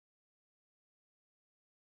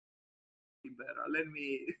Libera. Let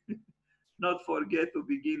me not forget to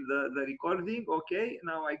begin the recording. Okay,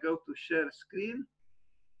 now I go to share screen.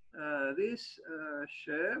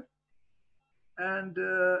 Share. And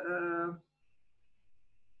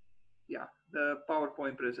yeah, the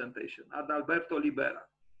PowerPoint presentation, ADALBERTO LIBERA.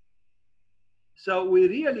 So we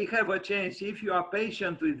really have a chance if you are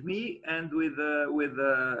patient with me and with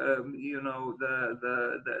you know,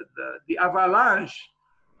 the avalanche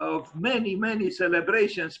of many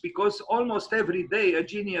celebrations, because almost every day a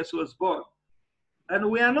genius was born, and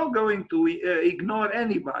we are not going to ignore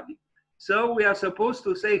anybody. So we are supposed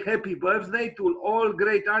to say happy birthday to all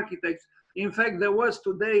great architects. In fact, there was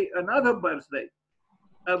today another birthday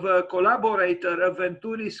of a collaborator of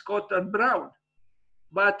Venturi, Scott and Brown.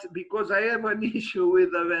 But because I have an issue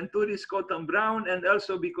with Venturi, Scott and Brown, and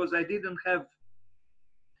also because I didn't have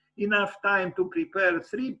enough time to prepare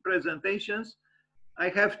 3 presentations, I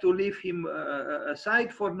have to leave him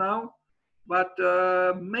aside for now. But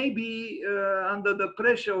maybe under the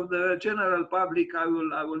pressure of the general public, I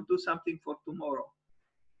will do something for tomorrow.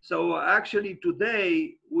 So actually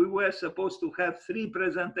today we were supposed to have 3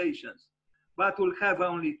 presentations, but we'll have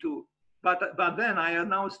only 2. But then I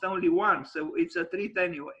announced only 1, so it's a treat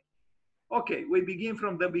anyway. Okay, we begin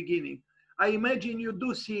from the beginning. I imagine you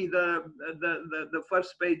do see the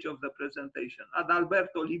first page of the presentation.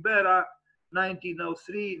 ADALBERTO LIBERA,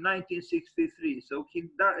 1903, 1963. So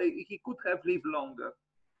he could have lived longer.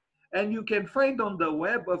 And you can find on the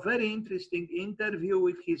web a very interesting interview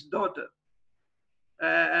with his daughter.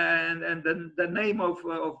 And the name of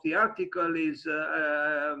the article is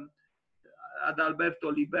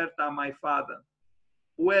ADALBERTO Liberta, my father,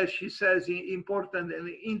 where she says important and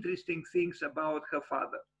interesting things about her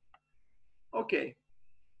father. Okay,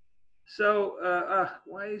 so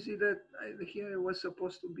why is it that here was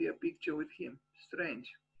supposed to be a picture with him?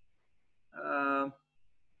 Strange.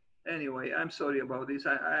 Anyway, I'm sorry about this.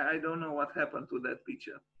 I don't know what happened to that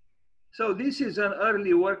picture. So this is an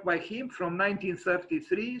early work by him from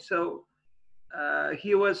 1933. So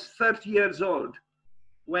he was 30 years old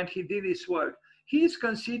when he did his work. He is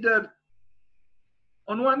considered,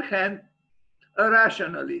 on one hand, a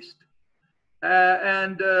rationalist,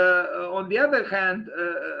 and on the other hand,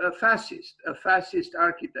 a fascist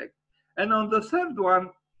architect. And on the third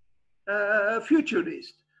one, a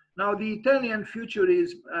futurist. Now, the Italian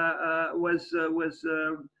futurism was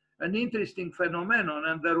an interesting phenomenon,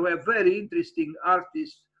 and there were very interesting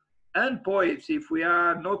artists and poets, if we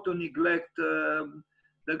are not to neglect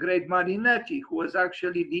the great Marinetti, who was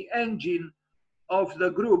actually the engine of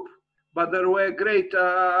the group. But there were great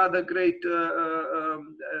other great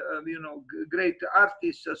you know, great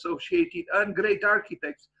artists associated and great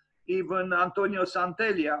architects, even Antonio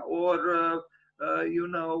Santeglia, or you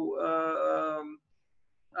know,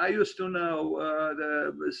 I used to know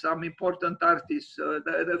some important artists.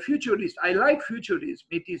 The futurist, I like futurism.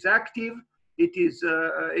 It is active, it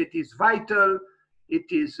is vital,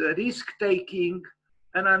 it is risk-taking,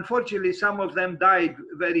 and unfortunately some of them died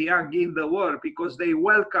very young in the war because they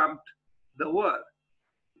welcomed the war.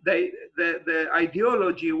 The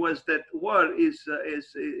ideology was that war is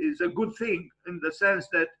a good thing, in the sense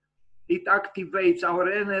that it activates our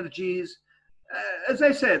energies. As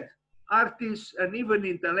I said, artists and even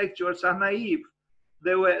intellectuals are naive.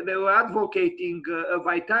 They were advocating a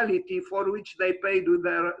vitality for which they paid with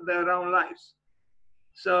their own lives.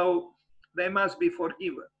 So they must be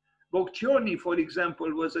forgiven. Boccioni, for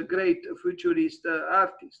example, was a great futurist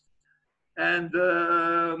artist. And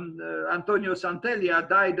Antonio Santeglia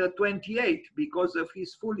died at 28 because of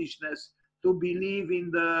his foolishness to believe in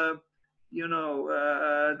the, you know,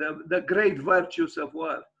 the great virtues of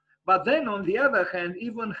war. But then, on the other hand,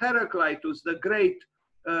 even Heraclitus, the great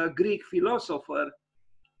Greek philosopher,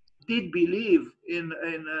 did believe in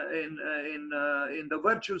the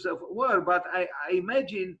virtues of war. But I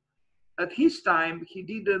imagine at his time he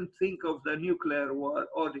didn't think of the nuclear war,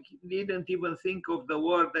 or he didn't even think of the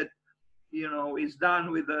war that, you know, is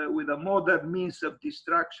done with a modern means of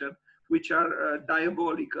destruction, which are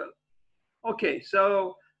diabolical. Okay,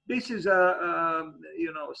 so this is a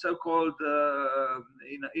you know, so-called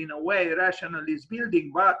in a way rationalist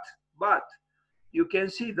building, but you can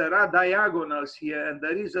see there are diagonals here, and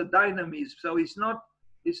there is a dynamism. So it's not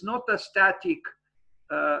a static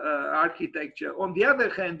architecture. On the other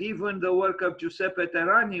hand, even the work of Giuseppe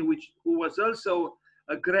Terrani, who was also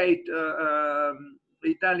a great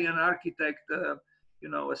Italian architect, you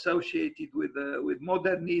know, associated with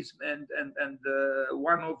modernism and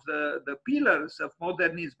one of the pillars of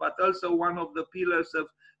modernism, but also one of the pillars of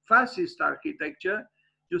fascist architecture.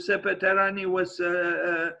 Giuseppe Terrani was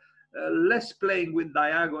less playing with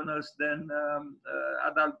diagonals than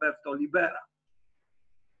ADALBERTO LIBERA.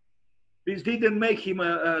 This didn't make him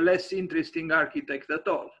a less interesting architect at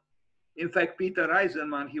all. In fact, Peter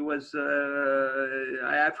Eisenman, he was,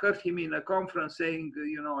 I've heard him in a conference saying,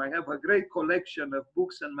 you know, I have a great collection of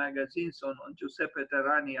books and magazines on Giuseppe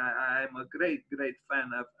Terrani. I'm a great, great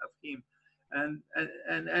fan of him.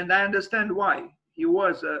 And I understand why. He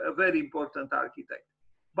was a very important architect.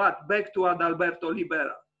 But back to ADALBERTO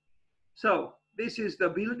LIBERA. So this is the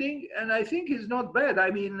building, and I think it's not bad.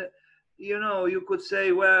 I mean, you know, you could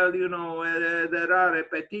say, well, you know, there are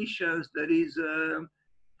repetitions, there is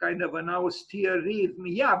kind of an austere rhythm.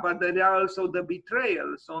 Yeah, but there are also the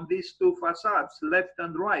betrayals on these two facades, left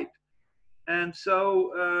and right. And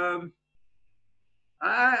so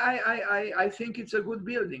I think it's a good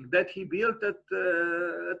building that he built at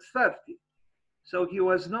 30. So he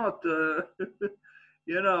was not,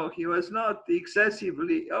 you know, he was not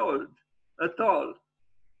excessively old at all.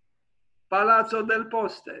 Palazzo del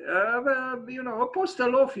Poste, you know, a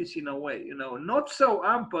postal office in a way, you know, not so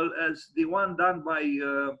ample as the one done by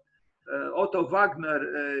Otto Wagner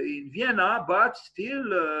in Vienna, but still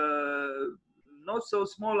not so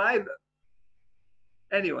small either.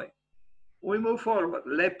 Anyway, we move forward.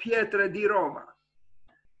 Le Pietre di Roma.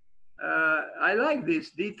 I like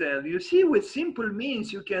this detail. You see, with simple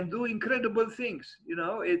means, you can do incredible things. You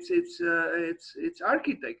know, it's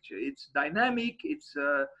architecture. It's dynamic. It's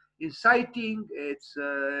inciting.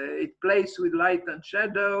 It plays with light and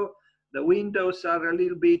shadow. The windows are a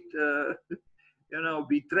little bit, you know,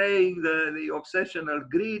 betraying the obsessional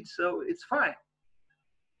grid. So it's fine.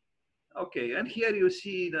 Okay, and here you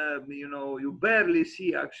see the, you know, you barely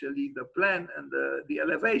see actually the plan and the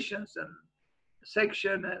elevations and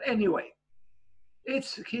section. And anyway,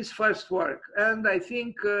 it's his first work, and I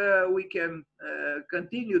think we can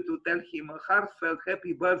continue to tell him a heartfelt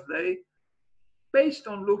happy birthday based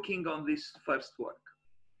on looking on this first work.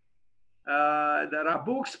 There are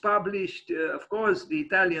books published, of course, the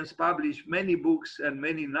Italians publish many books and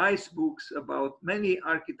many nice books about many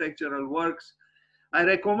architectural works. I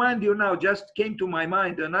recommend you now, just came to my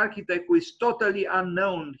mind, an architect who is totally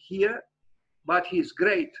unknown here, but he's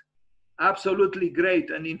great, absolutely great.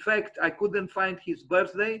 And in fact, I couldn't find his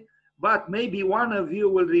birthday, but maybe one of you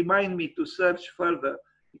will remind me to search further,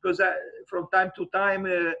 because from time to time,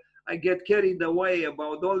 I get carried away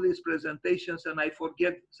about all these presentations and I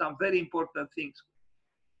forget some very important things.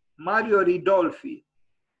 Mario Ridolfi.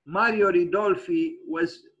 Mario Ridolfi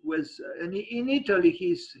was in Italy,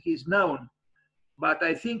 he's known, but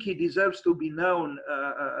I think he deserves to be known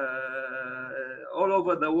all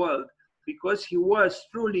over the world, because he was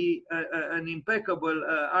truly an impeccable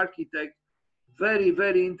architect, very,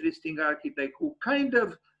 very interesting architect, who kind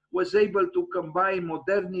of was able to combine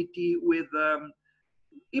modernity with,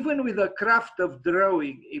 even with the craft of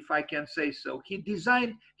drawing, if I can say so. He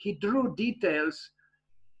drew details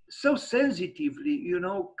so sensitively, you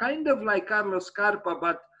know, kind of like Carlo Scarpa,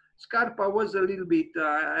 but Scarpa was a little bit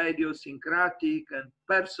idiosyncratic and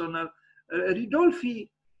personal.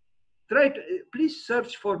 Ridolfi, please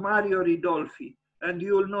search for Mario Ridolfi and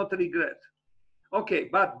you will not regret. Okay,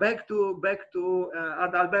 but back to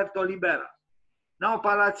ADALBERTO LIBERA. Now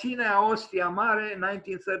Palazzine Ostia Mare,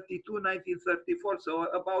 1932, 1934, so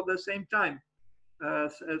about the same time,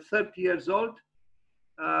 30 years old.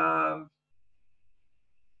 A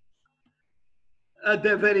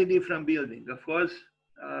very different building, of course.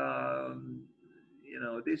 You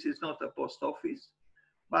know, this is not a post office,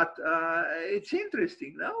 but it's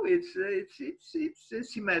interesting. No, it's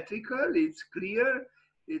symmetrical. It's clear.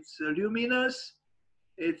 It's luminous.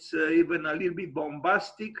 It's even a little bit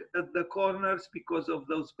bombastic at the corners because of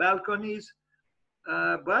those balconies,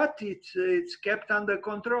 but it's kept under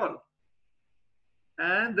control.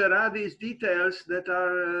 And there are these details that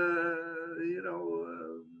are, you know,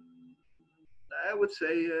 I would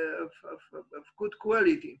say of good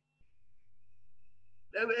quality.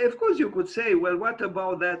 Of course, you could say, well, what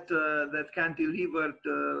about that cantilevered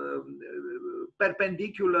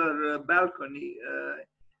perpendicular balcony?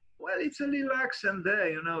 Well, it's a little accent there,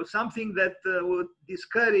 you know, something that would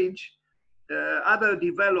discourage other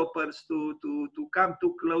developers to come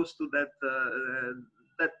too close to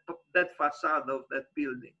that facade of that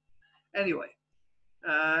building. Anyway,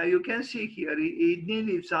 you can see here it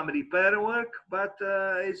needed some repair work, but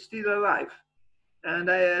it's still alive. And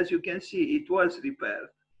as you can see, it was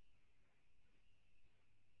repaired.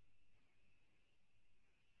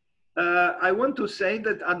 I want to say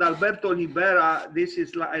that ADALBERTO LIBERA, this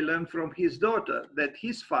is I learned from his daughter, that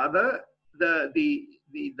his father, the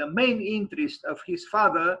main interest of his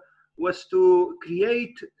father was to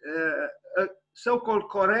create so-called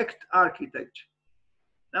correct architecture.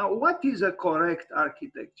 Now, what is a correct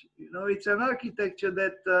architecture? You know, it's an architecture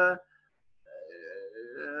that,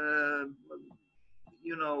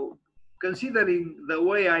 you know, considering the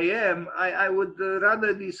way I am, I would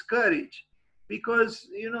rather discourage, because,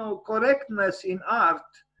 you know, correctness in art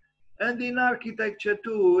and in architecture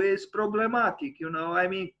too is problematic. You know, I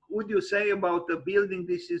mean, would you say about a building,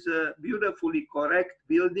 this is a beautifully correct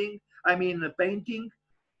building? I mean, a painting,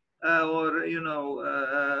 or, you know,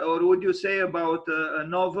 or would you say about a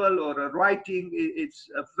novel or a writing, it's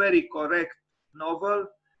a very correct novel?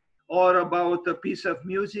 Or about a piece of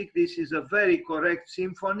music, this is a very correct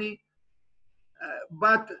symphony.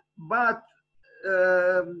 But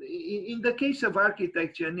in the case of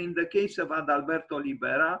architecture and in the case of Adalberto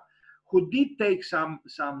Libera, who did take some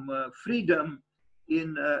freedom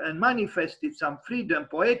in and manifested some freedom,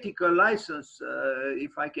 poetical license,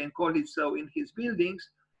 if I can call it so, in his buildings,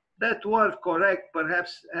 that word correct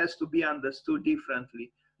perhaps has to be understood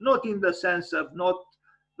differently. Not in the sense of not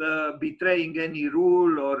betraying any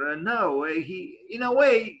rule, or no, he, in a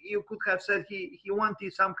way, you could have said he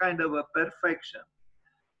wanted some kind of a perfection.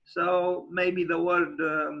 So maybe the word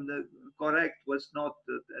correct was not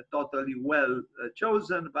totally well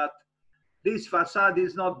chosen, but this facade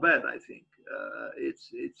is not bad, I think.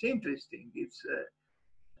 It's interesting,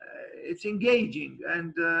 it's engaging,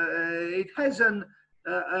 and it has an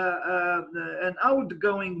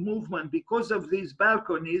outgoing movement because of these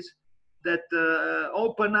balconies that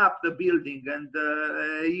open up the building, and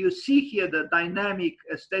you see here the dynamic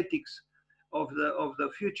aesthetics of the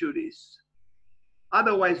futurists.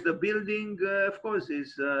 Otherwise, the building, of course,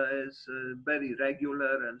 is very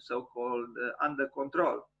regular and so-called under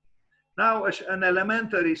control. Now, an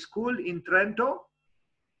elementary school in Trento,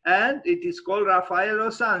 and it is called Raffaello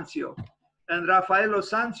Sanzio. And Raffaello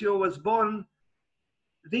Sanzio was born,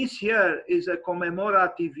 this year is a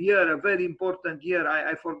commemorative year, a very important year.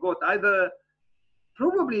 I forgot,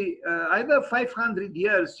 probably either 500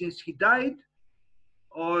 years since he died,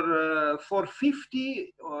 or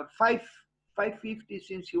 450 or 550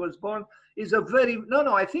 since he was born. Is a very,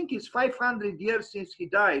 no, I think it's 500 years since he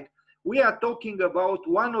died. We are talking about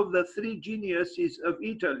one of the three geniuses of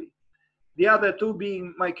Italy, the other two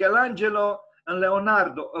being Michelangelo and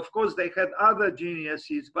Leonardo. Of course, they had other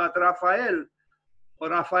geniuses, but Raphael, or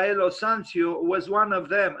Raffaello Sanzio, was one of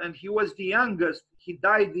them, and he was the youngest. He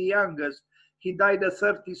died the youngest. He died at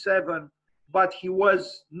 37, but he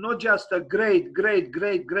was not just a great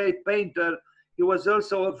painter, he was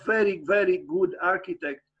also a very, very good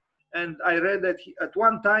architect. And I read that at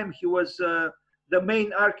one time he was the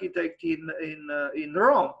main architect in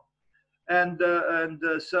Rome, and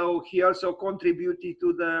so he also contributed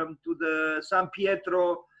to the San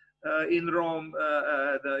Pietro in Rome,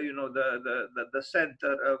 the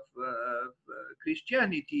center of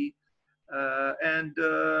Christianity, and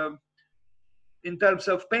in terms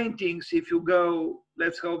of paintings, if you go,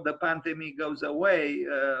 let's hope the pandemic goes away,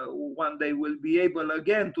 one day we'll be able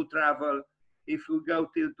again to travel. If you go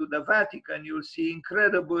to the Vatican, you'll see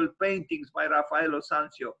incredible paintings by Raffaello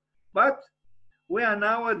Sanzio. But we are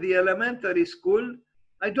now at the elementary school.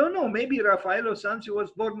 I don't know, maybe Raffaello Sanzio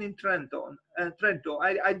was born in Trento.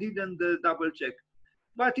 I didn't double check,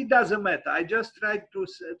 but it doesn't matter. I just tried to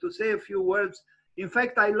say a few words. In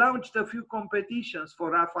fact, I launched a few competitions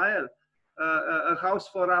for Raphael, a house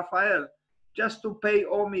for Raphael, just to pay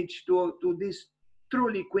homage to this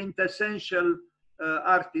truly quintessential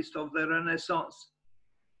artist of the Renaissance.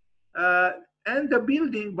 And the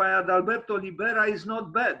building by Adalberto Libera is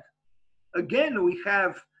not bad. Again, we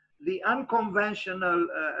have the unconventional,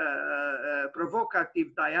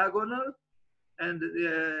 provocative diagonal, and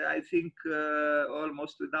I think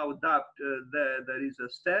almost without doubt there is a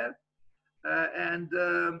stair. And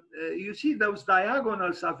you see those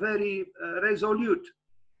diagonals are very resolute.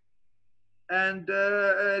 And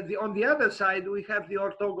on the other side, we have the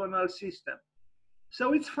orthogonal system.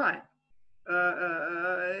 So it's fine.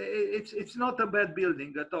 It's not a bad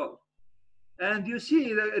building at all. And you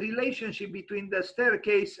see the relationship between the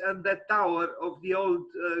staircase and the tower of the old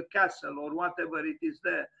castle, or whatever it is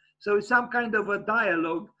there. So it's some kind of a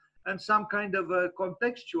dialogue and some kind of a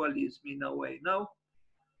contextualism in a way, no?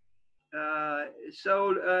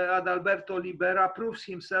 So Adalberto Libera proves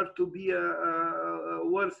himself to be a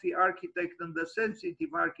worthy architect and a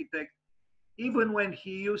sensitive architect, even when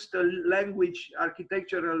he used a language,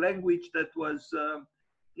 architectural language that was,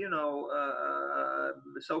 you know,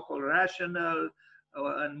 so-called rational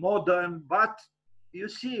and modern. But you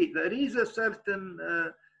see, there is a certain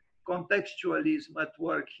contextualism at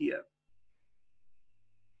work here.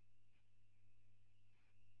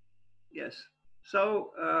 Yes.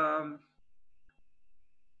 So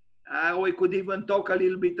We could even talk a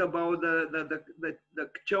little bit about the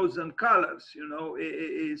chosen colors. You know,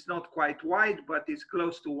 it's not quite white, but it's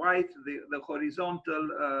close to white. The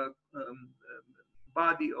horizontal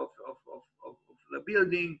body of the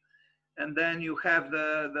building, and then you have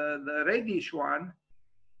the reddish one,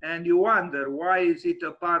 and you wonder why is it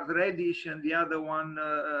a part reddish and the other one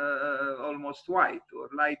almost white or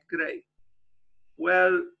light gray.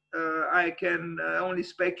 Well, I can only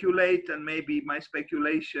speculate, and maybe my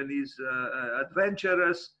speculation is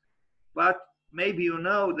adventurous, but maybe you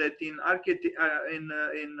know that in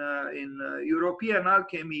European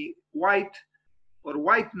alchemy, white or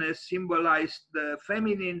whiteness symbolized the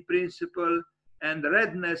feminine principle, and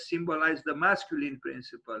redness symbolized the masculine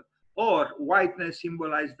principle, or whiteness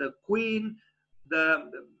symbolized the queen,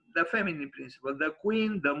 the feminine principle, the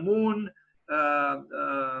queen, the moon,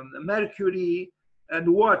 Mercury, and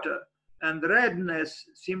water, and redness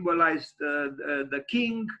symbolized the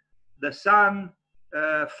king, the sun,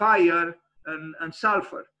 fire, and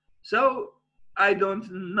sulfur. So I don't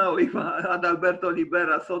know if Adalberto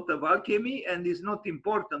Libera thought of alchemy, and it's not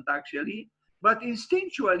important actually, but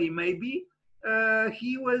instinctually maybe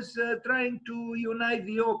he was trying to unite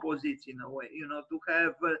the opposites in a way, you know, to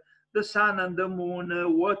have the sun and the moon,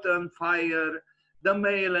 water and fire, the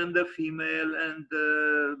male and the female, and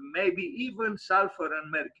maybe even sulfur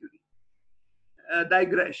and mercury.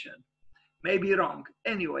 Digression, maybe wrong.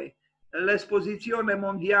 Anyway, l'Esposizione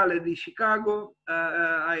Mondiale di Chicago,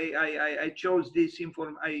 I chose this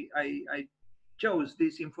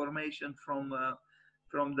information from the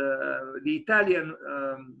Italian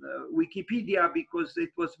Wikipedia, because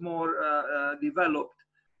it was more developed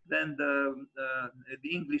than the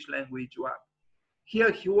English language one.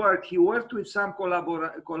 Here he worked with some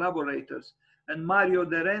collaborators, and Mario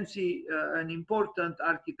De Renzi, an important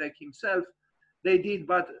architect himself, they did,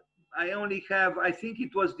 but I only have, I think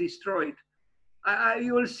it was destroyed.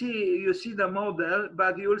 You see the model,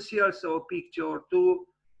 but you will see also a picture or two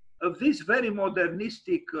of this very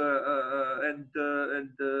modernistic and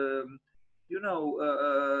you know,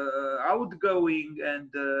 outgoing and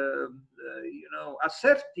you know,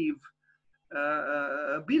 assertive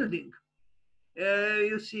building.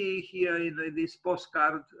 You see here in this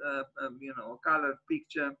postcard, you know, colored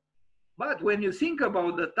picture. But when you think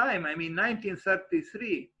about the time, I mean,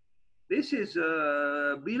 1933, this is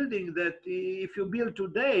a building that if you build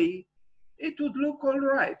today, it would look all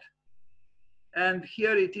right. And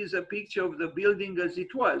here it is a picture of the building as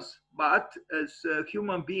it was. But as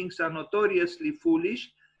human beings are notoriously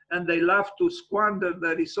foolish and they love to squander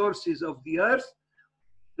the resources of the earth,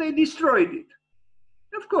 they destroyed it.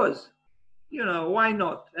 Of course, you know, why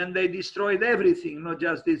not? And they destroyed everything, not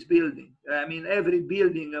just this building. I mean, every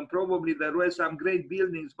building, and probably there were some great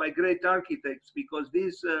buildings by great architects, because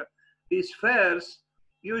these fairs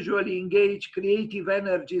usually engage creative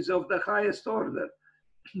energies of the highest order.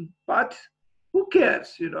 But who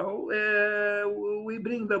cares, you know? We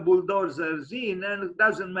bring the bulldozers in, and it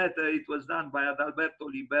doesn't matter it was done by Adalberto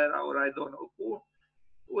Libera or I don't know who.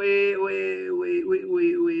 We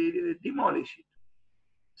demolish it.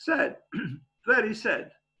 Sad, very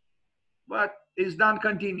sad, but it's done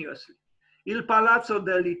continuously. Il Palazzo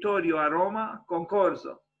del Littorio a Roma,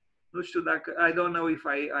 Concorso. I don't know if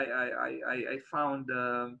I found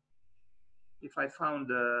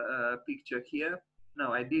a picture here.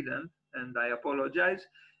 No, I didn't, and I apologize.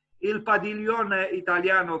 Il Padiglione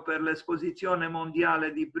Italiano per l'Esposizione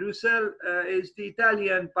Mondiale di Brussels is the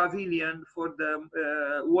Italian pavilion for the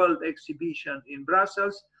World Exhibition in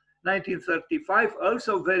Brussels, 1935,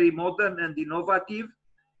 also very modern and innovative.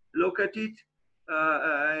 Look at it.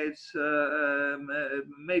 It's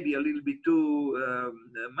maybe a little bit too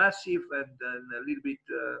massive and a little bit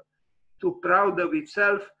too proud of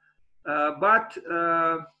itself, but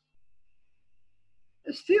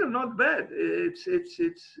still not bad. It's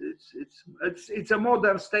a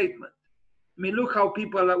modern statement. I mean, look how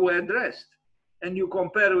people were dressed, and you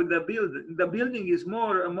compare with the building. The building is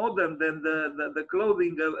more modern than the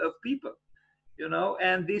clothing of people, you know.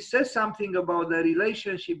 And this says something about the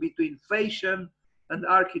relationship between fashion and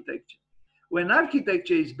architecture. When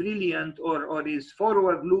architecture is brilliant or is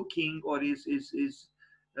forward-looking or is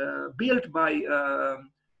built by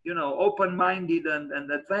you know, open-minded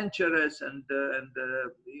and adventurous and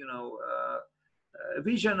you know,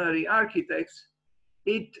 visionary architects,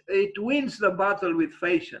 it wins the battle with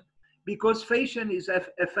fashion, because fashion is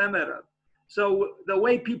ephemeral. So the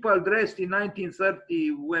way people dressed in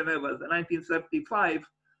 1930, whenever, 1935,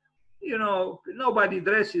 you know, nobody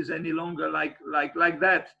dresses any longer like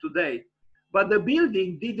that today. But the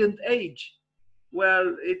building didn't age.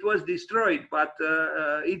 Well, it was destroyed, but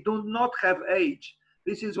it did not have age.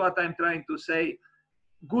 This is what I'm trying to say.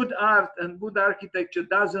 Good art and good architecture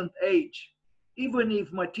doesn't age, even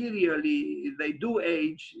if materially they do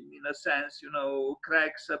age in a sense. You know,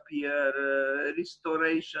 cracks appear,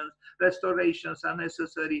 restorations are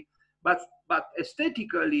necessary, but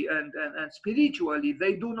aesthetically and spiritually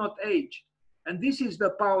they do not age. And this is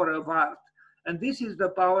the power of art, and this is the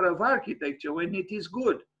power of architecture when it is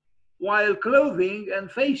good. While clothing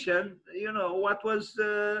and fashion, you know, what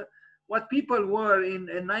people were in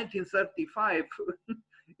 1935,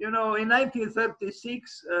 you know, in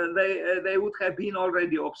 1936, they would have been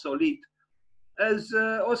already obsolete. As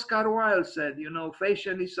Oscar Wilde said, you know,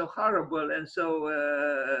 fashion is so horrible and so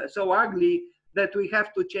ugly that we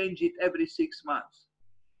have to change it every 6 months.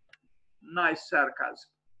 Nice sarcasm.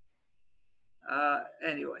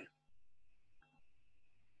 Anyway.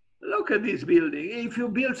 Look at this building. If you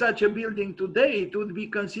build such a building today, it would be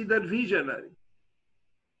considered visionary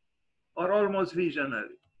or almost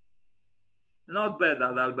visionary. Not bad,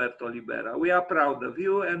 Adalberto Libera. We are proud of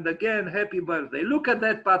you. And again, happy birthday. Look at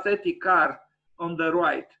that pathetic car on the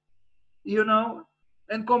right, you know,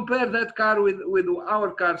 and compare that car with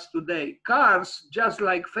our cars today. Cars, just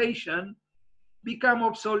like fashion, become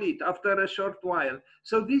obsolete after a short while.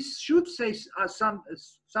 So this should say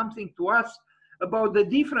something to us about the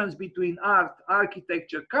difference between art,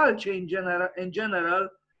 architecture, culture in general,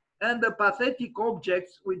 and the pathetic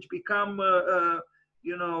objects which become,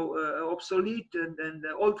 you know, obsolete and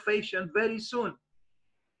old-fashioned very soon.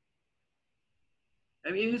 I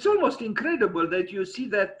mean, it's almost incredible that you see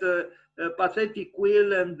that pathetic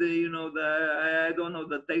wheel and you know, I don't know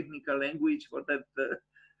the technical language for that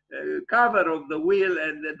cover of the wheel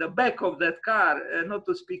and the back of that car, not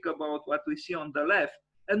to speak about what we see on the left.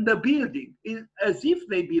 And the building is as if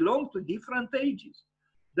they belong to different ages.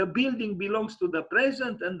 The building belongs to the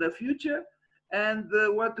present and the future, and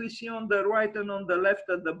what we see on the right and on the left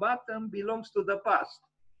at the bottom belongs to the past.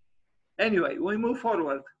 Anyway, we move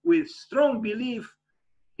forward with strong belief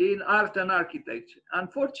in art and architecture.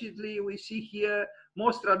 Unfortunately, we see here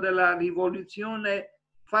Mostra della Rivoluzione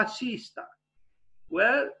Fascista.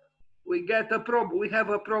 Well, we get a problem. We have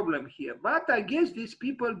a problem here. But I guess these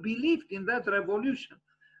people believed in that revolution.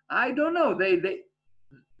 I don't know. They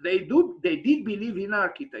did believe in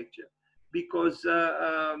architecture, because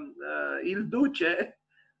Il Duce,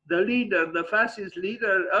 the leader, the fascist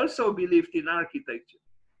leader, also believed in architecture.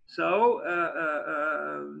 So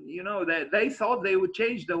you know, they thought they would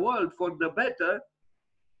change the world for the better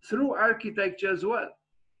through architecture as well.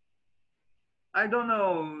 I don't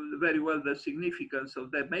know very well the significance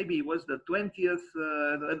of that. Maybe it was the 20th,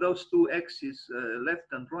 those two axes,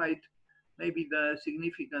 left and right. Maybe the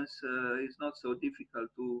significance is not so difficult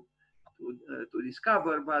to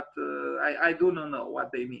discover, but I do not know what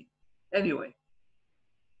they mean. Anyway,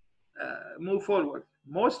 move forward.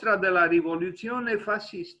 Mostra della Rivoluzione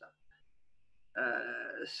Fascista.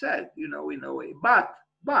 Sad, you know, in a way. But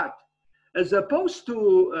as opposed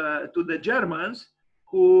to the Germans,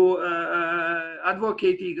 who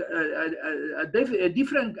advocated a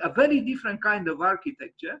very different kind of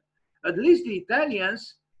architecture, at least the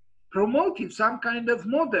Italians promoted some kind of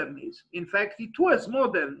modernism. In fact, it was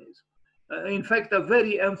modernism. In fact, a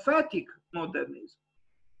very emphatic modernism.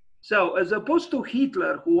 So as opposed to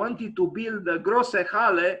Hitler, who wanted to build the Grosse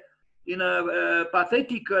Halle in a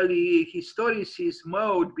pathetically historicist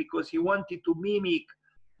mode because he wanted to mimic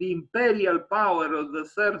the imperial power of the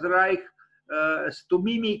Third Reich, to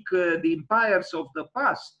mimic the empires of the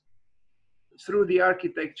past through the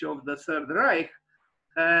architecture of the Third Reich,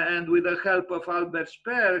 and with the help of Albert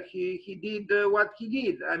Speer, he did what he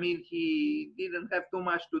did. I mean, he didn't have too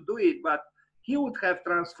much to do it, but he would have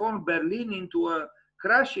transformed Berlin into a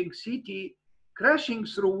crashing city, crashing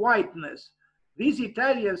through whiteness. These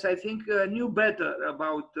Italians, I think, knew better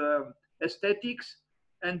about aesthetics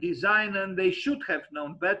and design, and they should have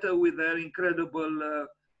known better with their incredible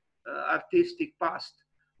artistic past.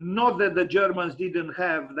 Not that the Germans didn't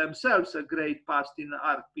have themselves a great past in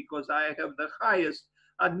art, because I have the highest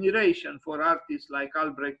admiration for artists like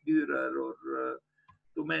Albrecht Dürer, or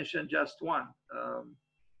to mention just one.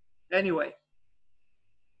 Anyway,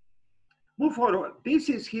 move forward. This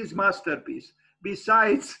is his masterpiece,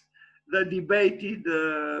 besides the debated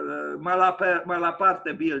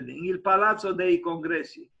Malaparte building, Il Palazzo dei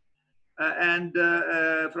Congressi, and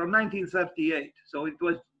from 1938. So it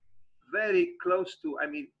was very close to, I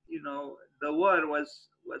mean, you know, the war was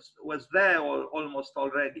there almost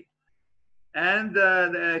already. And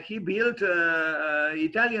he built,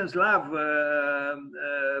 Italians love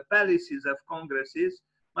palaces of congresses.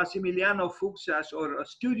 Massimiliano Fuchsias, or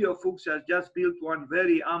Studio Fuchsias, just built one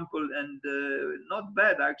very ample and not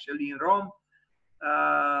bad actually in Rome.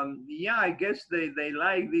 Yeah, I guess they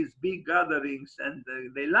like these big gatherings, and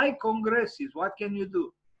they like congresses. What can you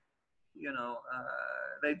do? You know,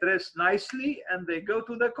 they dress nicely and they go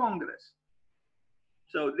to the Congress.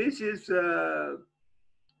 So this is,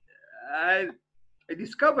 I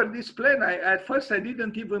discovered this plan. At first I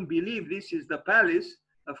didn't even believe this is the Palace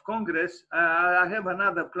of Congress. I have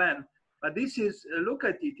another plan, but this is, look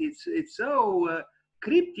at it. It's so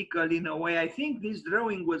cryptical in a way. I think this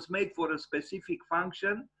drawing was made for a specific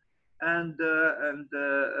function, and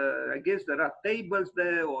I guess there are tables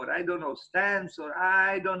there, or I don't know, stands, or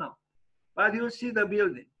I don't know. But you'll see the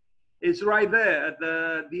building. It's right there at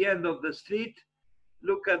the end of the street.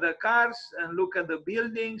 Look at the cars and look at the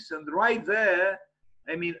buildings, and right there,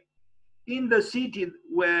 I mean, in the city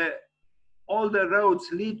where all the roads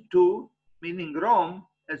lead to, meaning Rome,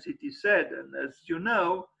 as it is said, and as you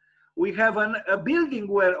know, we have a building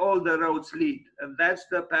where all the roads lead, and that's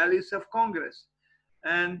the Palace of Congress.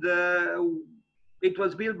 And it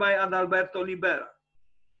was built by ADALBERTO LIBERA.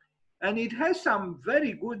 And it has some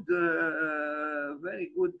very good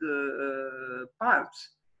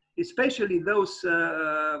parts, especially those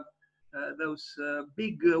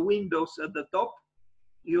big windows at the top.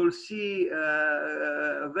 You'll see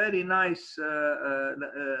a very nice,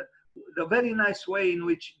 the very nice way in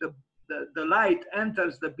which the light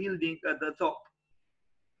enters the building at the top.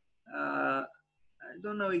 I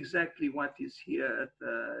don't know exactly what is here.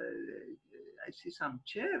 I see some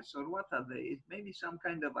chairs, or what are they? Maybe some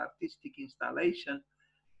kind of artistic installation.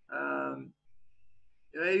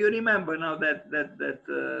 You remember now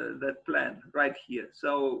that plan right here.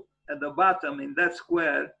 So at the bottom in that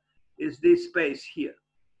square is this space here.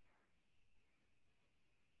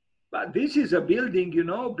 But this is a building, you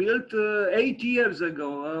know, built 80 years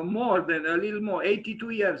ago, more than a little more,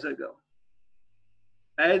 82 years ago.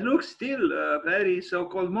 And it looks still very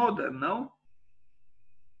so-called modern, no?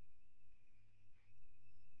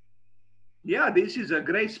 Yeah, this is a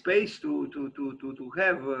great space to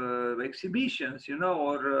have exhibitions, you know,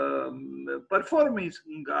 or performing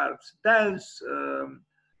arts, dance,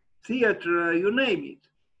 theater, you name it.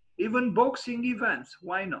 Even boxing events,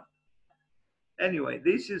 why not? Anyway,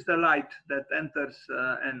 this is the light that enters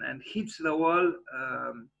and hits the wall.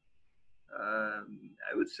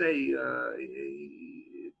 I would say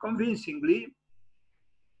convincingly.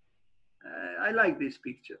 I like this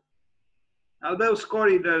picture. Now those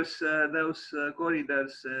corridors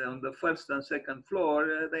on the first and second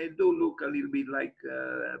floor, they do look a little bit like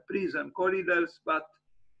prison corridors, but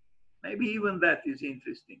maybe even that is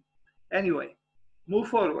interesting. Anyway, move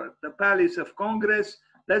forward. The Palace of Congress,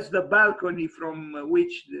 that's the balcony from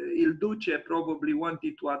which Il Duce probably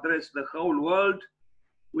wanted to address the whole world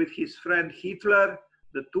with his friend Hitler,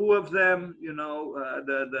 the two of them, you know,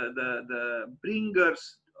 the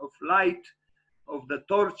bringers of light, of the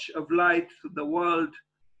torch of light to the world.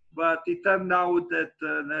 But it turned out that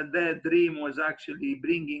their dream was actually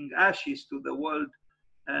bringing ashes to the world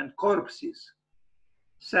and corpses.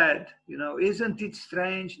 Sad, you know, isn't it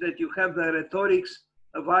strange that you have the rhetorics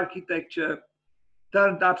of architecture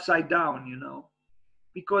turned upside down, you know?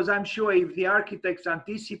 Because I'm sure if the architects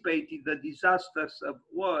anticipated the disasters of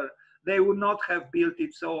war, they would not have built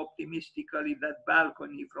it so optimistically, that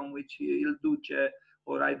balcony from which Il Duce,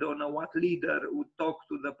 or I don't know what leader, would talk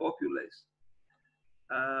to the populace.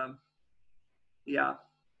 Yeah,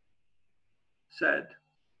 sad.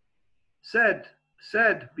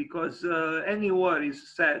 Sad, because any war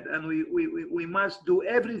is sad, and we must do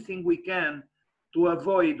everything we can to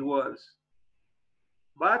avoid wars.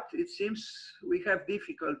 But it seems we have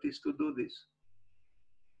difficulties to do this.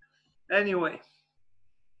 Anyway,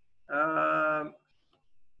 Villa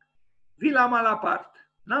Malaparte.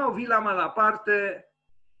 Now Villa Malaparte,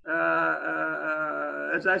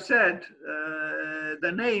 as I said,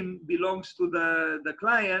 the name belongs to the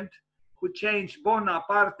client who changed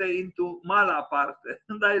Bonaparte into Malaparte.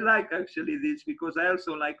 And I like actually this, because I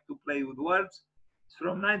also like to play with words. It's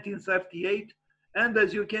from 1938. And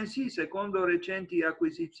as you can see, secondo recenti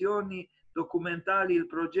acquisizioni documentali, il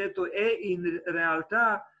progetto è in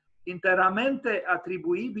realtà interamente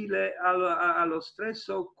attribuibile allo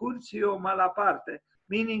stesso Curzio Malaparte,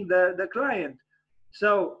 meaning the client.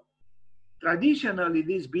 So traditionally,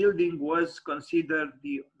 this building was considered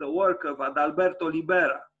the work of Adalberto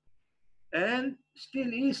Libera, and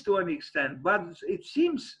still is to an extent, but it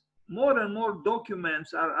seems more and more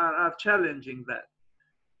documents are challenging that.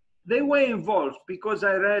 They were involved, because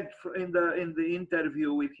I read in the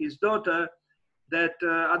interview with his daughter that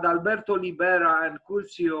Adalberto Libera and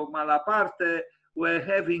Curzio Malaparte were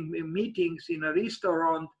having meetings in a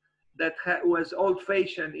restaurant that was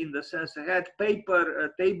old-fashioned, in the sense they had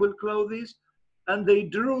paper tablecloths, and they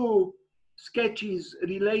drew sketches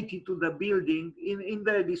related to the building in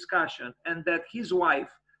their discussion, and that his wife,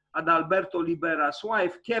 Adalberto Libera's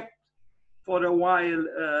wife, kept for a while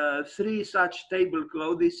 3 such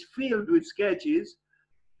tablecloths filled with sketches.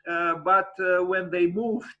 But when they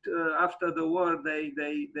moved after the war,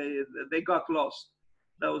 they got lost,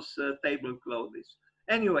 those tablecloths.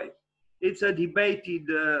 Anyway, it's a debated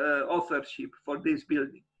authorship for this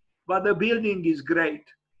building. But the building is great.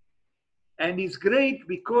 And it's great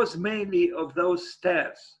because mainly of those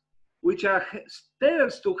stairs, which are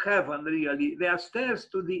stairs to heaven, really. They are stairs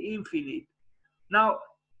to the infinite. Now,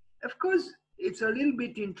 of course, it's a little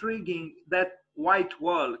bit intriguing, that white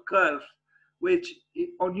wall curve, which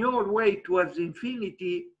on your way towards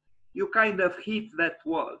infinity, you kind of hit that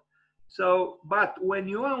wall. So, but when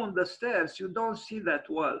you are on the stairs, you don't see that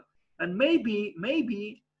wall. And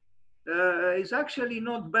maybe it's actually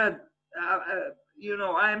not bad. You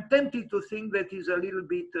know, I am tempted to think that is a little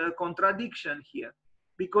bit contradiction here,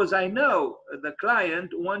 because I know the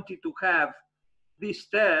client wanted to have this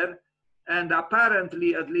stair, and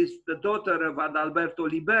apparently, at least the daughter of Adalberto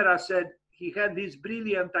Libera said he had this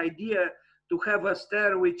brilliant idea to have a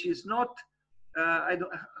stair which is not, I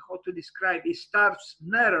don't know how to describe, it starts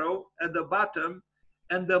narrow at the bottom,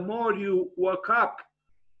 and the more you walk up,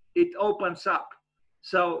 it opens up.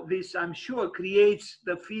 So this, I'm sure, creates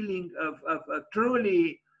the feeling of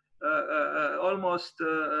truly almost,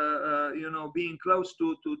 you know, being close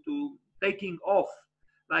to taking off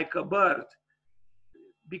like a bird,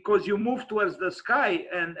 because you move towards the sky,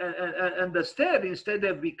 and the stair, instead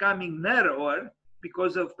of becoming narrower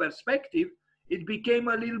because of perspective, it became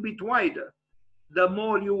a little bit wider the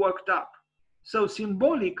more you walked up. So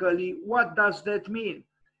symbolically, what does that mean?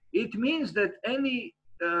 It means that any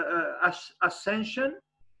ascension,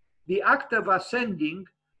 the act of ascending,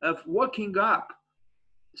 of walking up,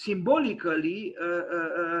 symbolically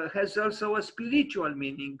has also a spiritual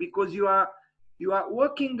meaning, because you are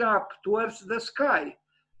walking up towards the sky,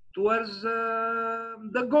 towards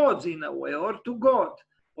the gods in a way, or to God,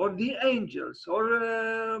 or the angels, or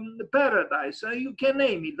the paradise, you can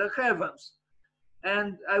name it, the heavens.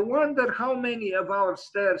 And I wonder how many of our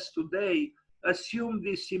stairs today assume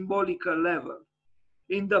this symbolical level.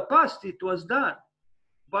 In the past it was done,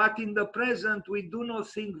 but in the present we do not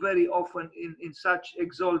think very often in such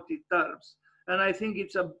exalted terms. And I think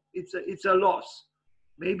it's a loss,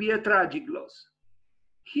 maybe a tragic loss.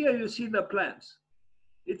 Here you see the plans.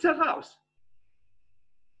 It's a house.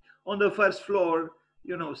 On the first floor,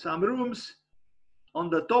 you know, some rooms. On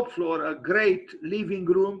the top floor, a great living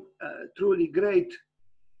room, truly great,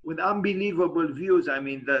 with unbelievable views. I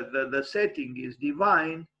mean, the setting is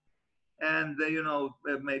divine. And, you know,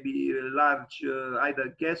 maybe large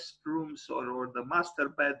either guest rooms or the master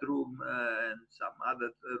bedroom and some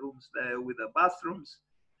other rooms there with the bathrooms.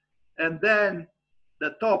 And then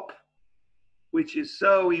the top, which is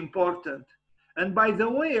so important. And by the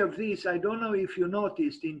way of this, I don't know if you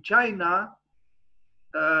noticed, in China,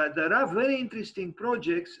 there are very interesting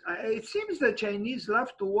projects. It seems the Chinese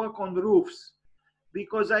love to work on roofs,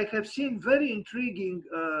 because I have seen very intriguing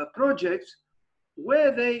projects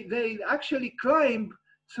where they actually climb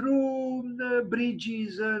through the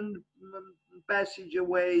bridges and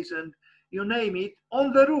passageways and you name it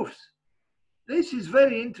on the roofs. This is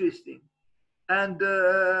very interesting. And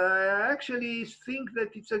I actually think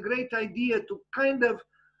that it's a great idea to kind of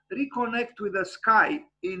reconnect with the sky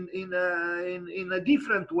in a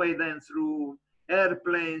different way than through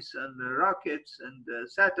airplanes and rockets and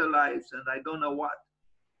satellites and I don't know what.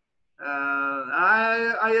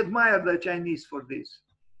 I admire the Chinese for this.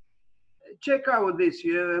 Check out this.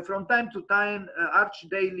 From time to time, Arch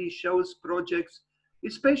Daily shows projects,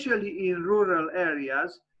 especially in rural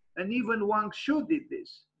areas, and even Wang Shu did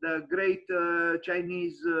this. The great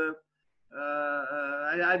Chinese,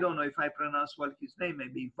 I don't know if I pronounce well his name,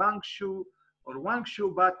 maybe Wang Shu or Wang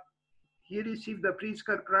Shu, but he received the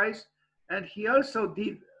Pritzker Prize, and he also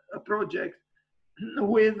did a project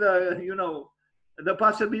with, you know, the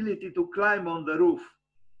possibility to climb on the roof.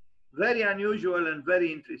 Very unusual and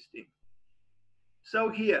very interesting. So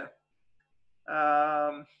here,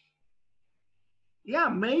 yeah,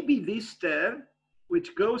 maybe this stair,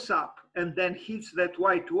 which goes up and then hits that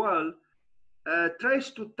white wall,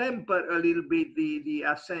 tries to temper a little bit the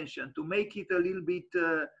ascension, to make it a little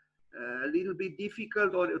bit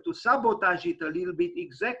difficult, or to sabotage it a little bit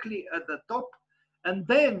exactly at the top. And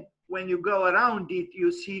then when you go around it,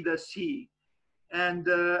 you see the sea. And,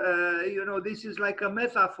 you know, this is like a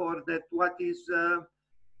metaphor that what is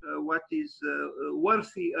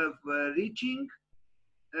worthy of reaching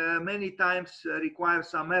many times requires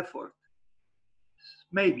some effort,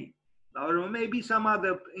 maybe. or maybe some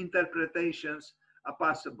other interpretations are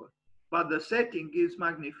possible. But the setting is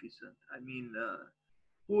magnificent. I mean,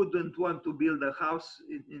 who wouldn't want to build a house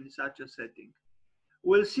in such a setting?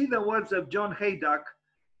 We'll see the words of John Haydock,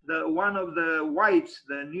 one of the whites,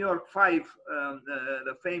 the New York Five,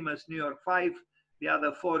 the famous New York Five, the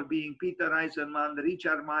other four being Peter Eisenman,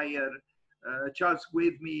 Richard Meyer, Charles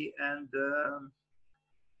Gwidme, and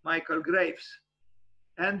Michael Graves,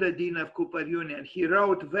 and the Dean of Cooper Union. He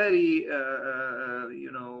wrote very,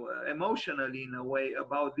 emotionally in a way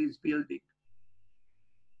about this building.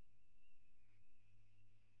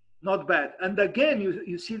 Not bad. And again,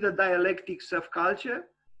 you see the dialectics of culture,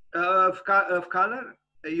 of color.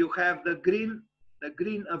 You have the green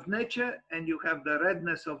of nature, and you have the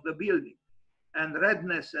redness of the building. And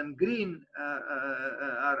redness and green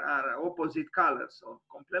are opposite colors or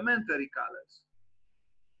complementary colors.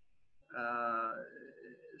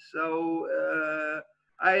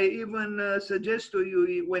 I even suggest to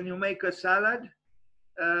you, when you make a salad,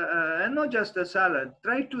 and not just a salad,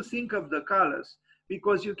 try to think of the colors,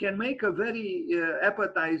 because you can make a very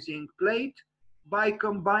appetizing plate by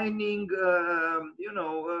combining,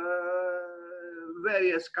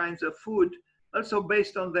 various kinds of food, also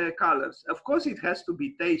based on their colors. Of course, it has to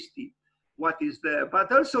be tasty, what is there,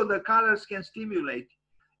 but also the colors can stimulate.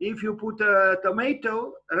 If you put a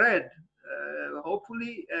tomato red,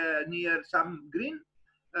 hopefully near some green,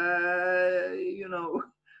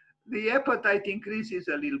 the appetite increases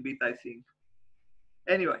a little bit, I think.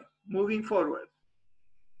 Anyway, moving forward.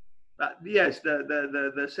 Yes,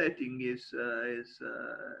 the setting is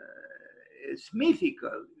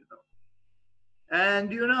mythical,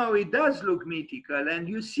 and it does look mythical, and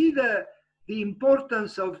you see the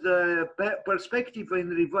importance of the perspective in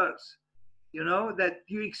reverse. That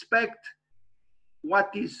you expect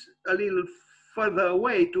what is a little further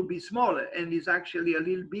away to be smaller and is actually a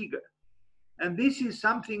little bigger. And this is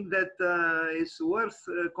something that is worth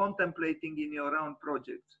contemplating in your own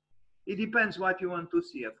projects. It depends what you want to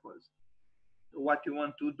see, of course. What you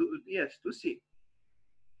want to do, yes, to see.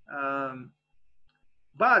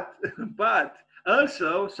 But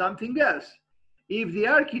also something else. If the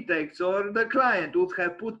architects or the client would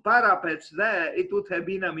have put parapets there, it would have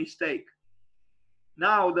been a mistake.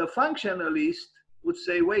 Now the functionalist would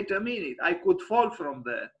say, wait a minute, I could fall from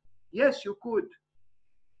there. Yes, you could.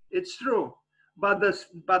 It's true. But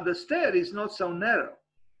the stair is not so narrow.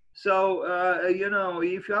 So,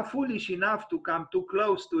 if you are foolish enough to come too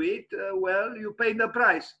close to it, well, you pay the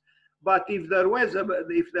price. But if there was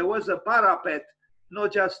a parapet,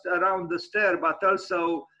 not just around the stair, but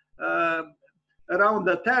also around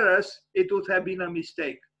the terrace, it would have been a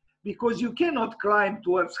mistake. Because you cannot climb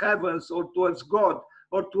towards heavens or towards God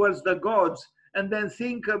or towards the gods and then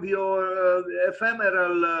think of your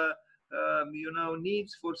ephemeral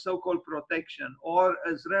needs for so-called protection, or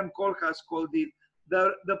as Rem Koolhaas called it,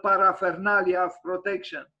 the paraphernalia of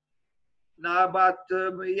protection. Now, but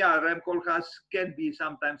Rem Koolhaas can be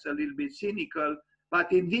sometimes a little bit cynical,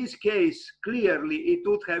 but in this case, clearly it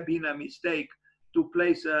would have been a mistake to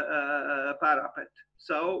place a parapet.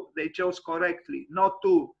 So they chose correctly not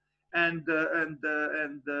to, and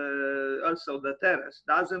also the terrace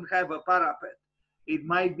doesn't have a parapet. It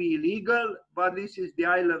might be illegal, but this is the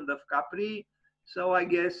island of Capri, so I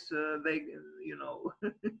guess they,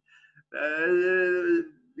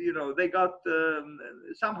 they got,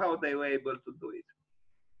 somehow they were able to do it.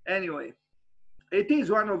 Anyway, it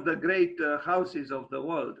is one of the great houses of the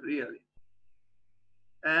world, really.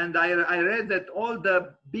 And I read that all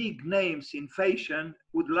the big names in fashion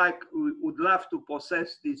would love to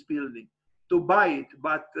possess this building, to buy it,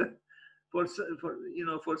 but for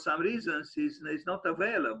some reasons it's not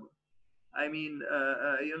available. I mean,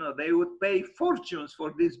 they would pay fortunes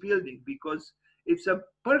for this building because it's a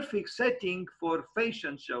perfect setting for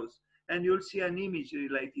fashion shows, and you'll see an image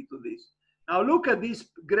related to this. Now look at these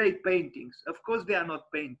great paintings. Of course, they are not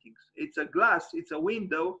paintings. It's a glass, it's a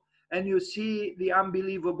window, and you see the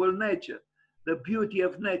unbelievable nature, the beauty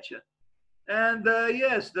of nature. And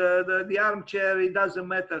yes, the armchair, it doesn't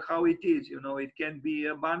matter how it is, it can be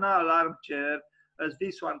a banal armchair, as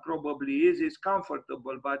this one probably is. It's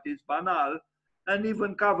comfortable, but it's banal, and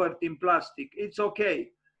even covered in plastic. It's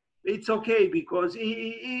okay. It's okay, because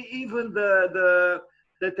even the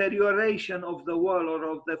deterioration of the wall or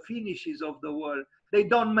of the finishes of the wall, they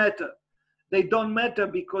don't matter. They don't matter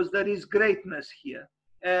because there is greatness here.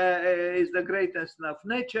 Is the greatness of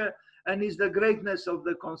nature, and is the greatness of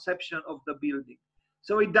the conception of the building.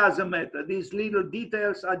 So it doesn't matter. These little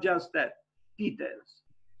details are just that, details.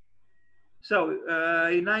 So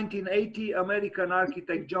in 1980, American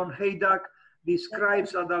architect John Haydock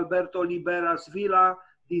describes ADALBERTO LIBERA's villa,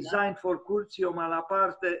 designed for Curzio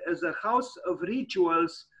Malaparte as a house of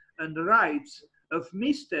rituals and rites, of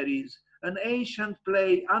mysteries, an ancient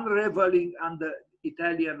play unraveling under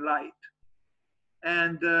Italian light.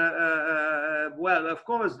 And well, of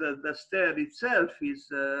course, the stair itself is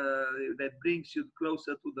that brings you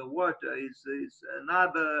closer to the water is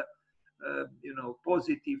another you know,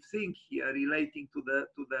 positive thing here relating to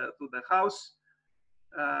the house.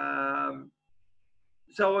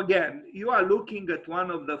 So again, you are looking at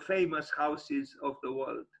one of the famous houses of the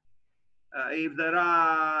world. If there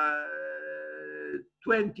are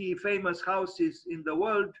 20 famous houses in the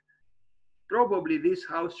world, probably this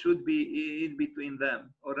house should be in between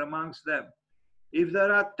them or amongst them. If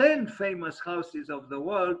there are 10 famous houses of the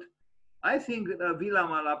world, I think Villa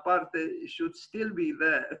Malaparte should still be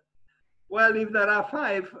there. Well, if there are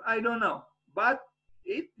 5, I don't know. But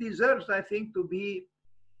it deserves, I think, to be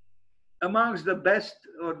amongst the best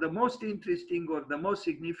or the most interesting or the most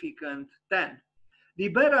significant 10.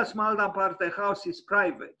 Libera's Malaparte house is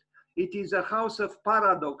private. It is a house of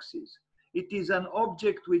paradoxes. It is an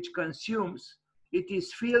object which consumes. It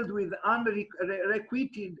is filled with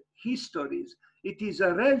unrequited histories. It is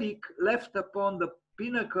a relic left upon the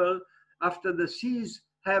pinnacle after the seas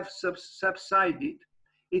have subsided.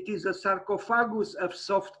 It is a sarcophagus of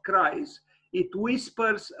soft cries. It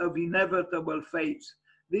whispers of inevitable fates.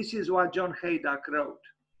 This is what John Haydock wrote.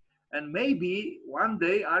 And maybe one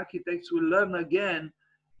day architects will learn again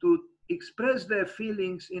to express their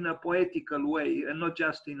feelings in a poetical way and not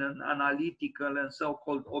just in an analytical and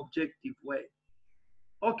so-called objective way.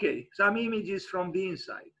 Okay, some images from the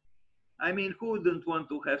inside. I mean, who wouldn't want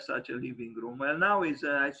to have such a living room? Well, now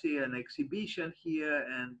I see an exhibition here,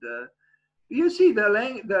 and you see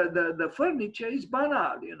the furniture is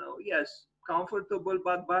banal, you know. Yes, comfortable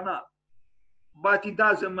but banal. But it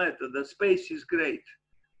doesn't matter. The space is great,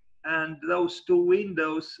 and those 2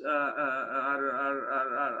 windows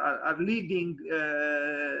are leading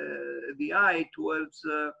the eye towards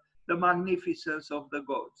the magnificence of the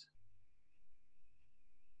gods.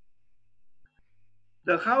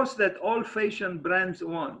 The house that all fashion brands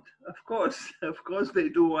want. Of course they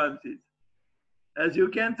do want it, as you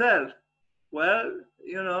can tell. Well,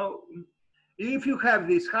 you know, if you have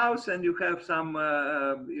this house and you have some,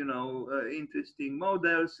 you know, interesting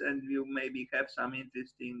models, and you maybe have some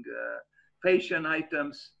interesting fashion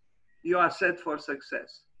items, you are set for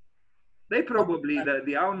success. They probably,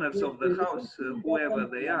 the owners of the house, whoever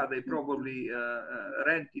they are, they probably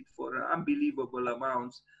rent it for unbelievable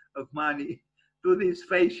amounts of money to these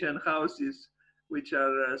fashion houses, which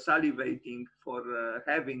are salivating for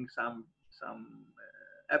having some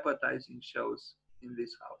appetizing shows in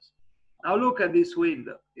this house. Now look at this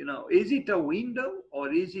window. You know, is it a window or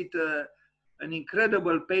is it an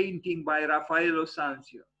incredible painting by Raffaello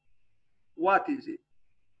Sanzio? What is it?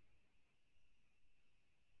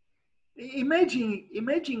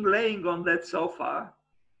 Imagine laying on that sofa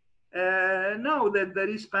now that there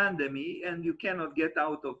is pandemic and you cannot get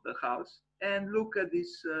out of the house, and look at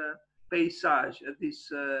this paysage, at this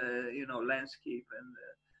you know, landscape. And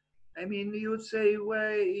I mean, you would say,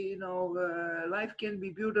 well, you know, life can be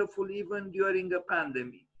beautiful even during a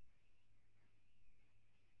pandemic.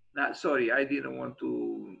 Now, sorry, I didn't want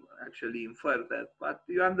to actually infer that, but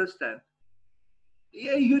you understand.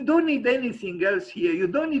 Yeah, you don't need anything else here. You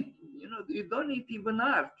don't need, you know, you don't need even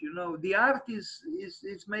art. You know, the art is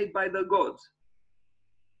made by the gods.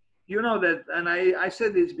 You know that, and I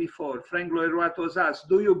said this before. Frank Lloyd Wright was asked,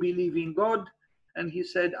 "Do you believe in God?" And he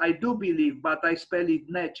said, "I do believe, but I spell it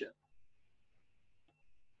nature."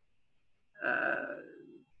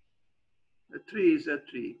 A tree is a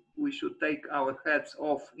tree. We should take our hats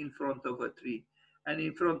off in front of a tree, and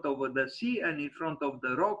in front of the sea, and in front of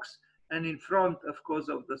the rocks, and in front, of course,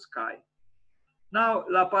 of the sky. Now,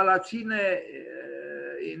 la palazzine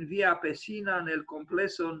in Via Pesina, nel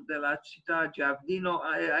complesso della città Giardino.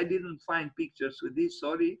 I didn't find pictures with this,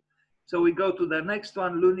 sorry. So we go to the next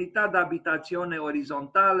one, l'unità d'abitazione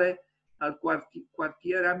orizzontale al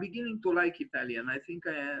quartiere. I'm beginning to like Italian. I think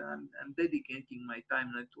I'm dedicating my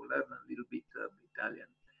time to learn a little bit of Italian.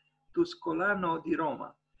 Tuscolano di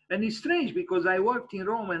Roma. And it's strange because I worked in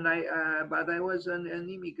Rome, and but I was an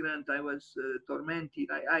immigrant. I was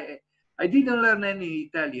tormented. I didn't learn any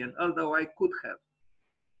Italian, although I could have.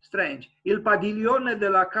 Strange. Il padiglione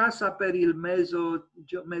della casa per il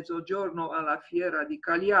mezzogiorno alla fiera di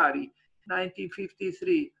Cagliari,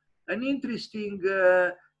 1953. An interesting,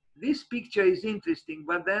 this picture is interesting,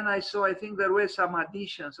 but then I saw, I think there were some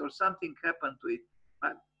additions or something happened to it.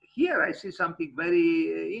 But here I see something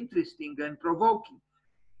very interesting and provoking.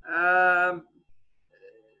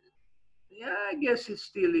 Yeah, I guess it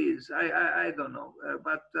still is. I don't know,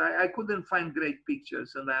 but I couldn't find great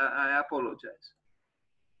pictures, and I apologize.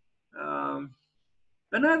 Um,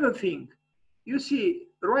 Another thing, you see,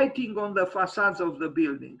 writing on the facades of the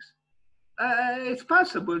buildings. It's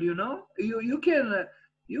possible, you know. You can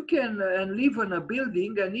live in a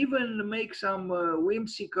building and even make some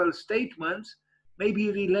whimsical statements,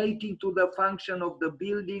 maybe relating to the function of the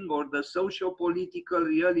building or the socio-political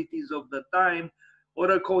realities of the time,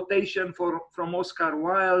 or a quotation from Oscar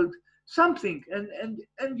Wilde, something, and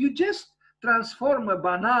you just transform a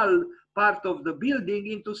banal part of the building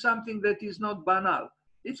into something that is not banal.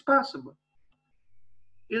 It's possible.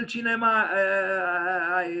 Il cinema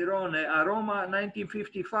Airone a Roma,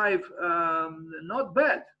 1955, not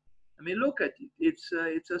bad. I mean, look at it. It's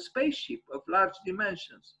a spaceship of large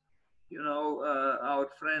dimensions. You know, our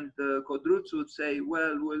friend Kodrutz would say,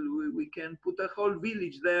 well, we can put a whole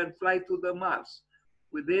village there and fly to the Mars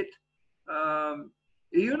with it.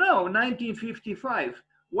 You know, 1955,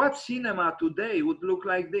 what cinema today would look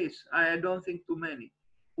like this? I don't think too many.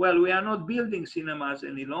 Well, we are not building cinemas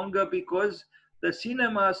any longer because the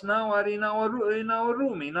cinemas now are in our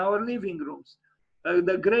room, in our living rooms.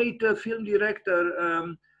 The great film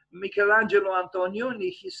director Michelangelo Antonioni,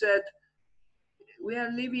 he said, we are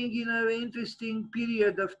living in an interesting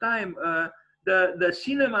period of time. The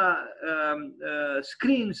cinema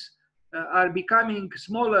screens are becoming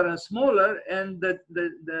smaller and smaller, and the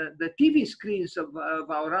TV screens of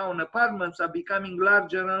our own apartments are becoming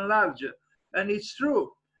larger and larger. And it's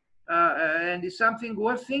true. And it's something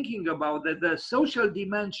worth thinking about, that the social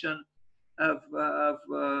dimension of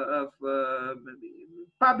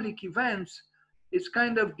public events is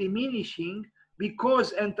kind of diminishing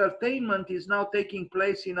because entertainment is now taking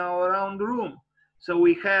place in our own room. So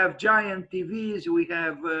we have giant TVs, we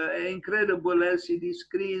have incredible LCD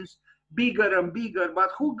screens, bigger and bigger,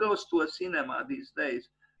 but who goes to a cinema these days?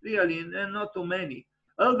 Really, not too many.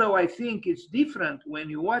 Although I think it's different when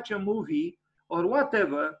you watch a movie or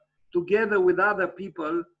whatever together with other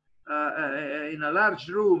people in a large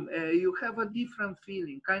room, you have a different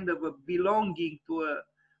feeling, kind of a belonging to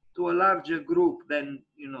a larger group than,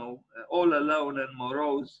 you know, all alone and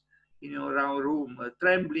morose in your own room,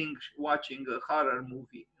 trembling, watching a horror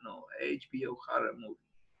movie, you know, HBO horror movie.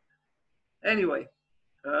 Anyway,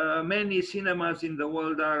 many cinemas in the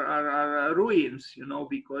world are ruins, you know,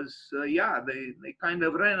 because yeah, they kind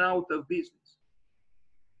of ran out of business.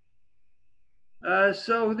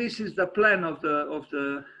 So this is the plan of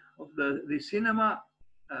the cinema.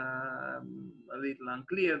 A little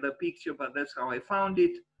unclear the picture, but that's how I found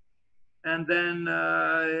it. And then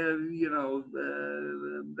you know,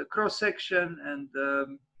 the cross section and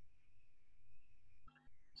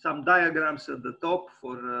some diagrams at the top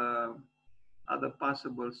for other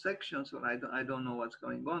possible sections, or I don't know what's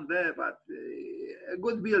going on there, but a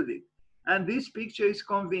good building. And this picture is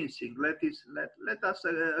convincing. Let us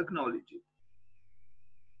acknowledge it.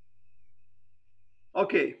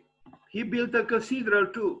 Okay, he built a cathedral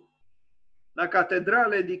too, La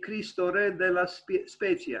Cattedrale di Cristo Re della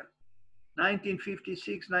Spezia,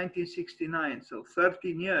 1956-1969, so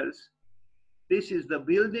 13 years. This is the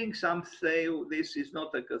building. Some say this is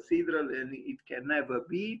not a cathedral and it can never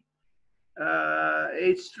be.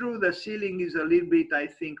 It's true, the ceiling is a little bit, I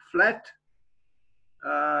think, flat.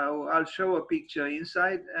 I'll show a picture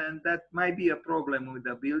inside, and that might be a problem with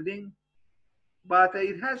the building. But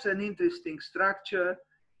it has an interesting structure,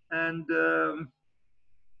 and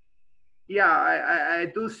yeah, I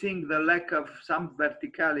do think the lack of some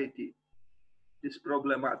verticality is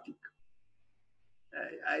problematic.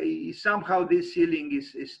 Somehow this ceiling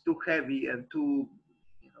is too heavy and too,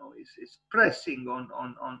 you know, is pressing on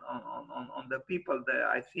the people there,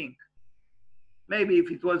 I think. Maybe if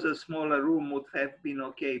it was a smaller room would have been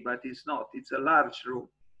okay, but it's not. It's a large room.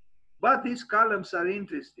 But these columns are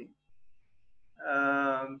interesting.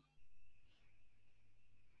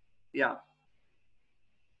 Yeah.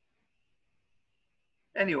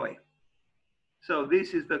 Anyway, so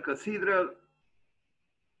this is the cathedral.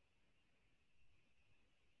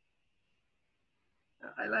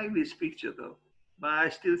 I like this picture though, but I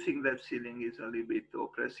still think that ceiling is a little bit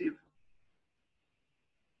oppressive.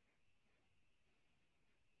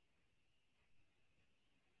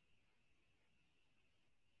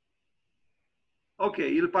 Ok,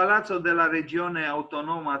 il Palazzo della Regione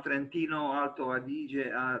Autonoma Trentino Alto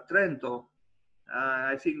Adige a Trento.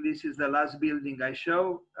 I think this is the last building I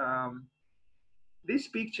show. This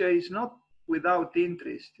picture is not without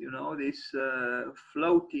interest, you know, this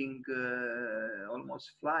floating,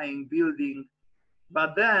 almost flying building.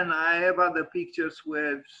 But then I have other pictures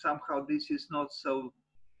where somehow this is not so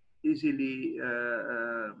easily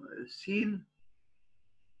seen.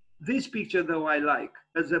 This picture, though, I like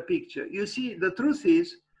as a picture. You see, the truth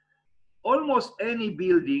is, almost any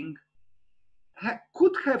building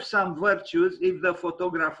could have some virtues if the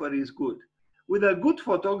photographer is good. With a good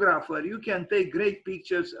photographer, you can take great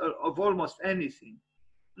pictures of almost anything,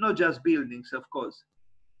 not just buildings, of course.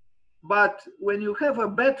 But when you have a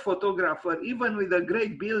bad photographer, even with a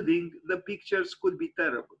great building, the pictures could be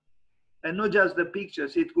terrible. And not just the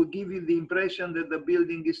pictures, it could give you the impression that the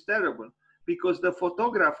building is terrible because the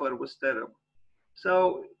photographer was terrible.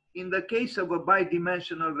 So in the case of a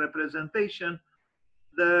bidimensional representation,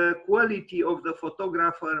 the quality of the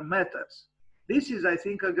photographer matters. This is, I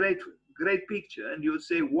think, a great picture. And you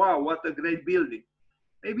say, wow, what a great building.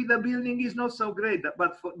 Maybe the building is not so great,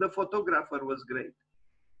 but the photographer was great.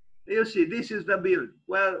 You see, this is the building.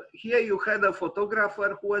 Well, here you had a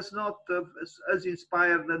photographer who was not as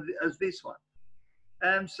inspired as this one.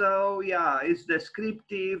 And so, yeah, it's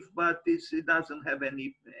descriptive, but it doesn't have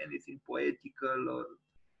anything poetical or,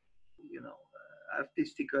 you know,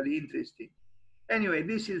 artistically interesting. Anyway,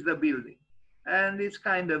 this is the building. And it's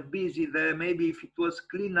kind of busy there. Maybe if it was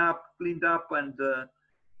cleaned up and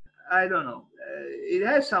I don't know. It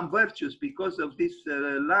has some virtues because of this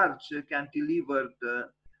large cantilevered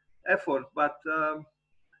effort, but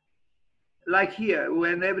like here,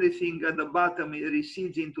 when everything at the bottom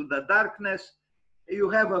recedes into the darkness, you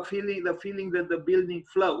have the feeling that the building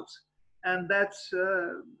floats, and that's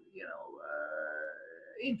you know,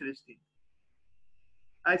 interesting.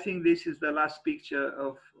 I think this is the last picture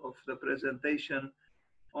of the presentation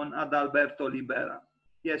on Adalberto Libera.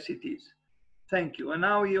 Yes, it is. Thank you. And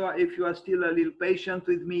now if you are still a little patient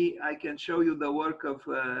with me, I can show you the work of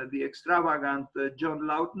the extravagant John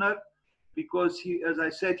Lautner, because he, as I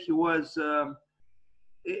said, he was, I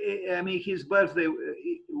mean, his birthday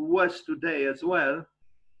was today as well.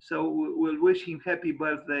 So we'll wish him happy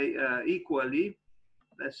birthday equally,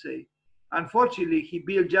 let's say. Unfortunately, he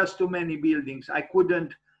built just too many buildings. I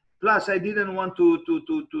couldn't, plus I didn't want to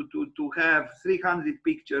have 300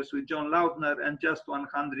 pictures with John Lautner and just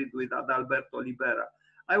 100 with Adalberto Libera.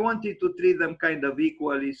 I wanted to treat them kind of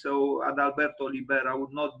equally, so Adalberto Libera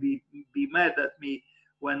would not be mad at me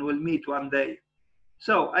when we'll meet one day.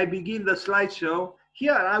 So I begin the slideshow.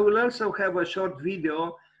 Here I will also have a short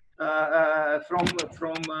video from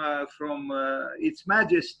Its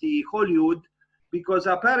Majesty Hollywood, because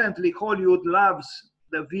apparently Hollywood loves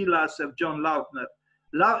the villas of John Lautner.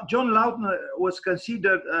 John Lautner was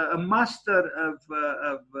considered a master of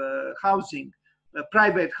housing,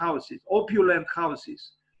 private houses, opulent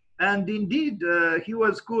houses. And indeed, he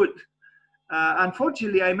was good.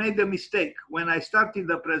 Unfortunately, I made a mistake. When I started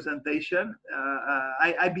the presentation,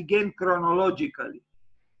 I began chronologically.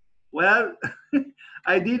 Well,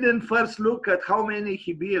 I didn't first look at how many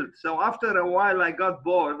he built. So after a while, I got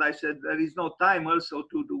bored. I said, there is no time also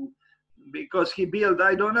to do, because he built,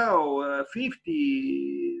 I don't know,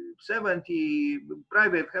 50, 70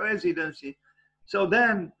 private residences. So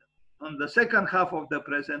then on the second half of the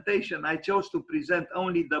presentation, I chose to present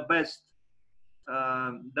only the best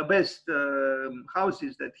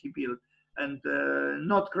houses that he built, and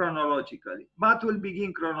not chronologically, but we'll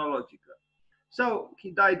begin chronological. So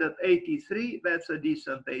he died at 83. That's a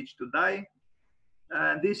decent age to die.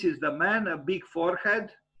 This is the man, a big forehead.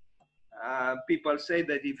 People say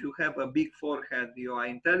that if you have a big forehead, you are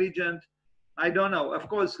intelligent. I don't know. Of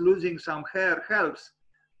course, losing some hair helps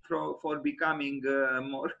for becoming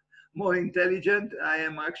more intelligent. I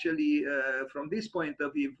am actually, from this point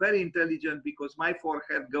of view, very intelligent, because my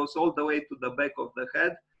forehead goes all the way to the back of the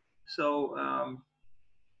head. So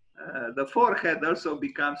the forehead also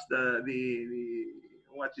becomes the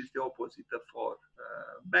what is the opposite of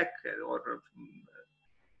back head, or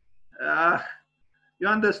you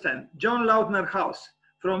understand. John Lautner house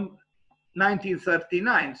from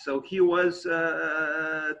 1939. So he was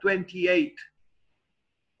 28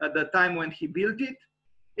 at the time when he built it.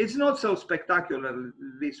 It's not so spectacular,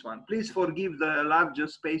 this one. Please forgive the larger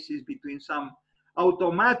spaces between some.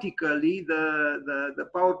 Automatically, the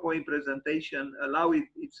PowerPoint presentation allows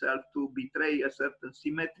itself to betray a certain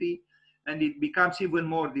symmetry, and it becomes even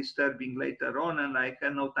more disturbing later on, and I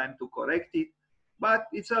had no time to correct it. But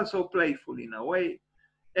it's also playful in a way.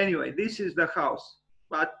 Anyway, this is the house.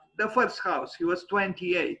 But the first house, he was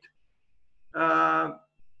 28.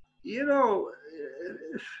 You know,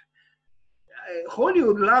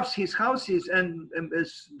 Hollywood loves his houses, and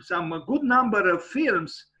some good number of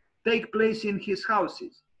films take place in his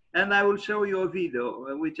houses. And I will show you a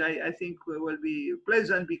video, which I think will be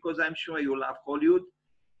pleasant, because I'm sure you love Hollywood,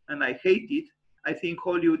 and I hate it. I think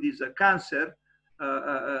Hollywood is a cancer,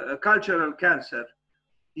 a cultural cancer.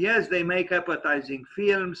 Yes, they make appetizing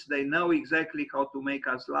films. They know exactly how to make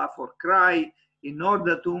us laugh or cry in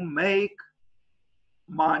order to make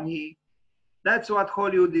money. That's what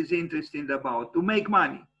Hollywood is interested about, to make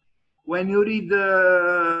money. When you read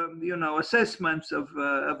the assessments of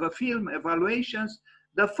a film, evaluations,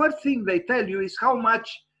 the first thing they tell you is how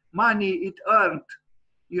much money it earned.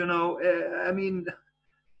 I mean,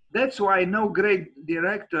 that's why no great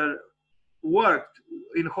director worked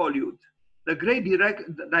in Hollywood. The great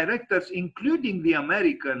directors, including the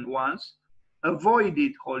American ones,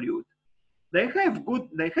 avoided Hollywood. They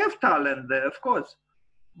have talent there, of course,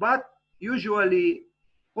 but usually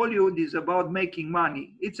Hollywood is about making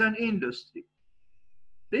money. It's an industry.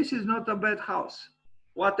 This is not a bad house.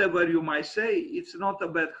 Whatever you might say, it's not a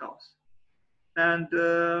bad house. And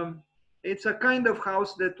it's a kind of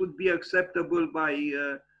house that would be acceptable by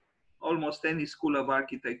almost any school of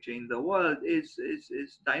architecture in the world. Is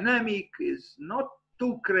dynamic, is not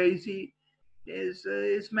too crazy, is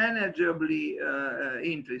manageably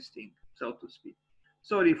interesting, so to speak.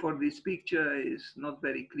 Sorry for this picture, it's not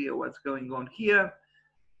very clear what's going on here,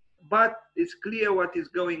 but it's clear what is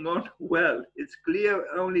going on well. It's clear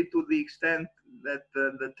only to the extent that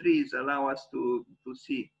the trees allow us to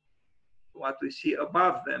see what we see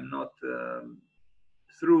above them, not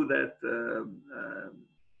through that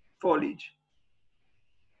foliage.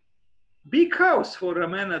 Big house for a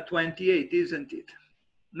man at 28, isn't it?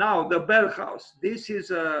 Now, the Bell House. This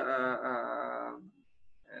is a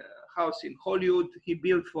house in Hollywood. He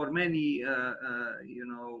built for many,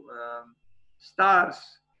 stars.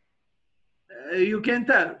 You can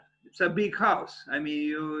tell it's a big house. I mean,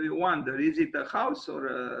 you wonder, is it a house or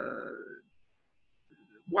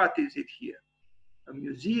what is it here? A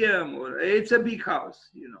museum? Or it's a big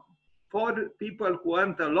house, for people who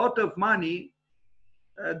earned a lot of money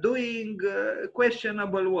doing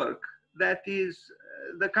questionable work. That is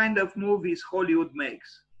the kind of movies Hollywood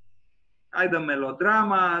makes, either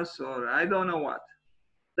melodramas or I don't know what.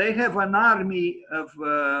 They have an army of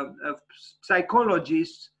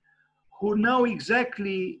psychologists who know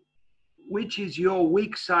exactly which is your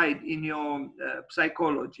weak side in your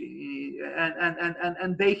psychology,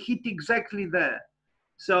 and they hit exactly there.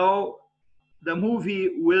 So the movie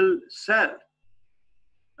will sell.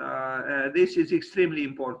 This is extremely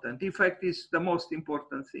important. In fact, it's the most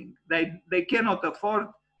important thing. They cannot afford,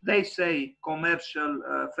 they say, commercial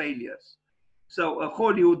failures. So a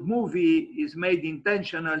Hollywood movie is made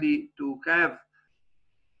intentionally to have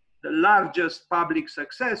the largest public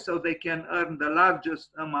success so they can earn the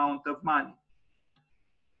largest amount of money.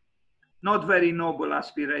 Not very noble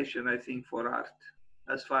aspiration, I think, for art,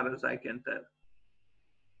 as far as I can tell.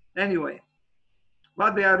 Anyway,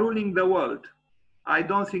 but they are ruling the world. I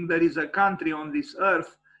don't think there is a country on this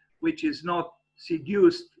earth which is not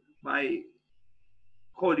seduced by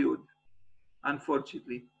Hollywood,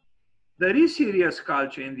 unfortunately. There is serious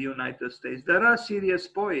culture in the United States. There are serious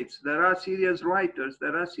poets, there are serious writers,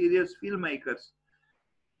 there are serious filmmakers.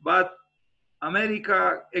 But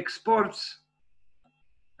America exports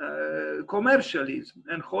commercialism,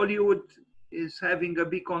 and Hollywood is having a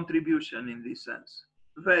big contribution in this sense,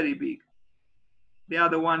 very big. The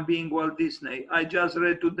other one being Walt Disney. I just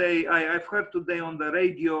read today, I've heard today on the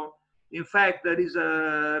radio, in fact, there is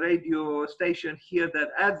a radio station here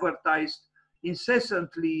that advertised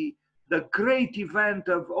incessantly the great event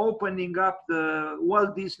of opening up the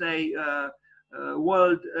Walt Disney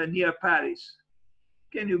World near Paris.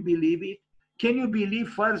 Can you believe it? Can you believe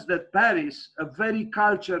first that Paris, a very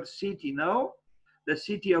cultured city, no? The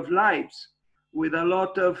city of lights, with a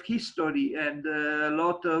lot of history and a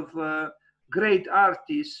lot of great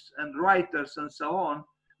artists and writers and so on,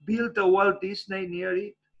 built a Walt Disney near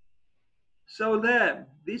it. So there,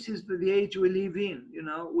 this is the age we live in,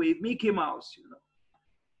 with Mickey Mouse,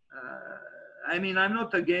 I mean, I'm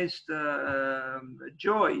not against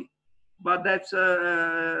joy, but that's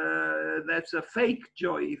a fake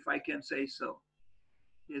joy, if I can say so.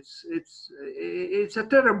 It's a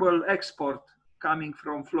terrible export coming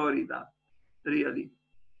from Florida, really.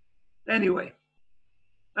 Anyway,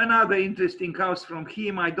 another interesting house from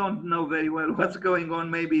him. I don't know very well what's going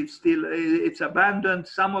on. Maybe it's abandoned.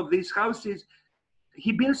 Some of these houses,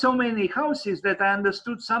 he built so many houses that I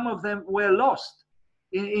understood some of them were lost.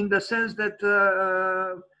 In the sense that,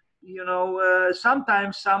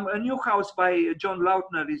 sometimes a new house by John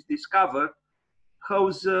Lautner is discovered,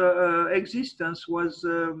 whose existence was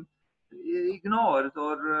ignored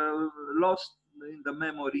or lost in the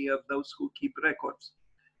memory of those who keep records.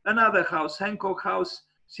 Another house, Hancock House,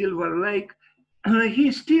 Silver Lake,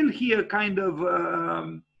 he's still here kind of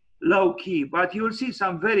low key, but you'll see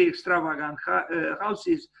some very extravagant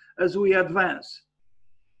houses as we advance.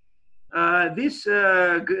 This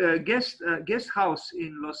guest house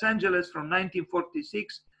in Los Angeles from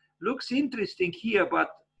 1946 looks interesting here, but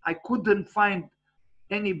I couldn't find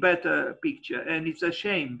any better picture, and it's a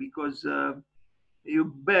shame because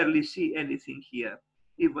you barely see anything here,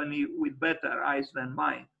 even with better eyes than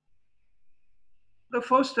mine. The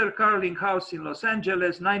Foster Carling House in Los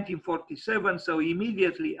Angeles, 1947, so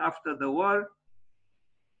immediately after the war.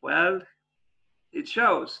 Well, it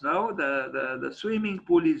shows, no? The swimming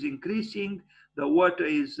pool is increasing, the water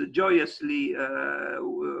is joyously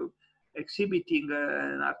exhibiting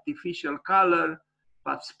an artificial color,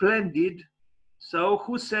 but splendid. So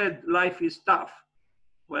who said life is tough?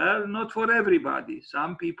 Well, not for everybody.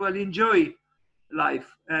 Some people enjoy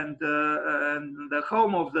life, and the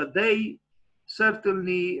home of the day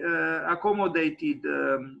certainly accommodated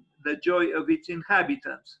the joy of its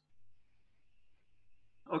inhabitants.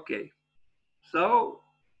 Okay, so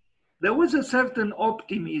there was a certain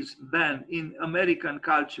optimism then in American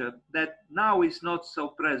culture that now is not so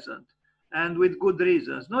present, and with good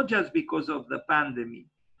reasons, not just because of the pandemic.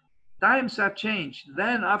 Times have changed.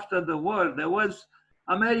 Then after the war, there was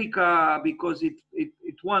America, because it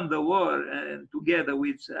won the war and together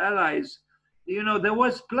with its allies, you know, there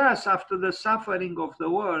was, plus after the suffering of the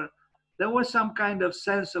war, there was some kind of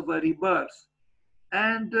sense of a rebirth.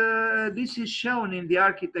 And this is shown in the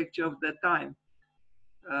architecture of the time.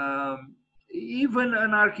 Even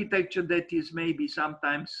an architecture that is maybe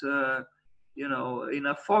sometimes, you know, in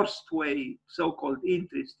a forced way, so-called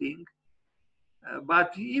interesting.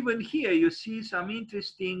 But even here, you see some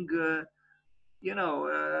interesting, you know,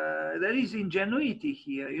 there is ingenuity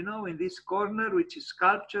here, you know, in this corner, which is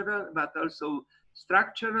sculptural, but also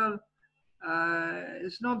structural.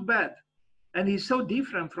 It's not bad. And he's so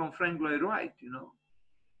different from Frank Lloyd Wright, you know.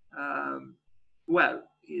 Well,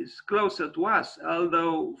 he's closer to us,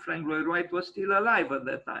 although Frank Lloyd Wright was still alive at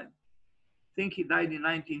that time. I think he died in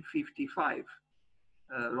 1955,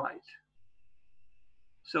 right.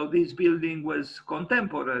 So this building was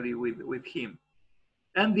contemporary with him.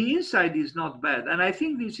 And the inside is not bad. And I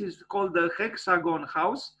think this is called the hexagon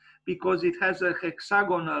house because it has a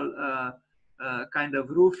hexagonal kind of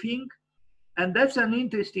roofing. And that's an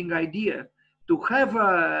interesting idea, to have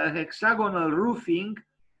a hexagonal roofing,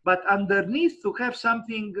 but underneath to have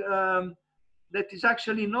something that is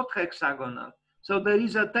actually not hexagonal. So there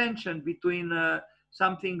is a tension between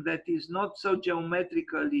something that is not so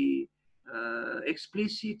geometrically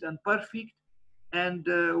explicit and perfect and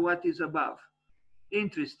what is above.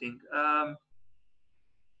 Interesting.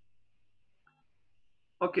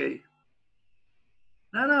 Okay.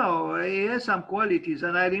 No, he has some qualities.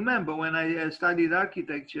 And I remember when I studied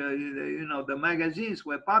architecture, you know, the magazines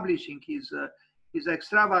were publishing his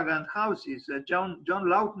extravagant houses. John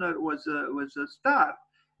Lautner was a star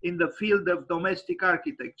in the field of domestic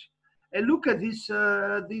architecture. And look at this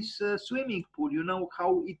swimming pool. You know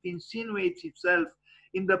how it insinuates itself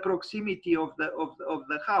in the proximity of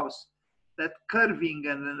the house. That curving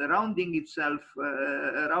and rounding itself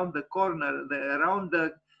around the corner, around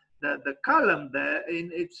the column there,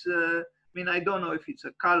 and it's I mean, I don't know if it's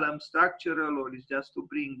a column structural or it's just to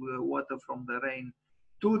bring water from the rain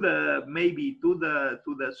to the, maybe to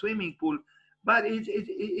the swimming pool, but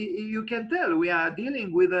you can tell we are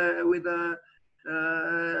dealing with a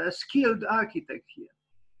skilled architect here.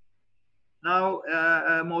 Now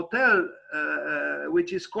a motel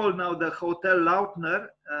which is called now the Hotel Lautner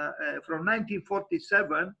from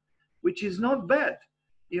 1947, which is not bad.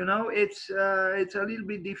 You know, it's a little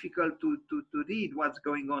bit difficult to read what's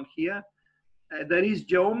going on here. There is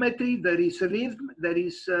geometry, there is rhythm, there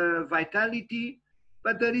is vitality,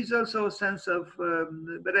 but there is also a sense of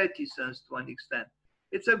reticence to an extent.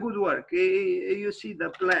 It's a good work. You see the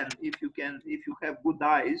plan if you have good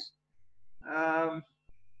eyes.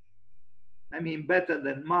 I mean, better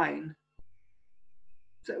than mine.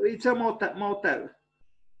 So it's a motel.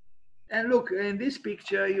 And look, in this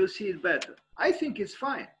picture, you see it better. I think it's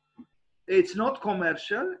fine. It's not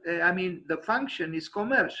commercial. I mean, the function is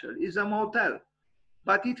commercial, it's a motel,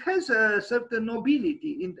 but it has a certain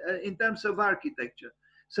nobility in terms of architecture.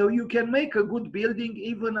 So you can make a good building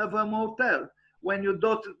even of a motel when you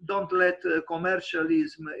don't let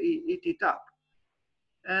commercialism eat it up.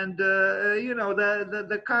 And you know,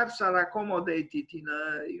 the cars are accommodated in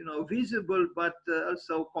a, you know, visible but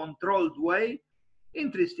also controlled way.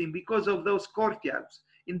 Interesting because of those courtyards.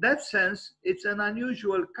 In that sense, it's an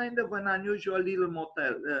unusual, kind of an unusual little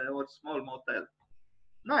motel or small motel.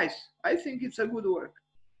 Nice. I think it's a good work.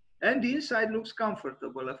 And the inside looks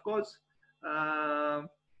comfortable, of course.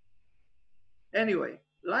 Anyway,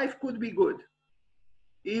 life could be good,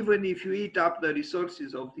 even if you eat up the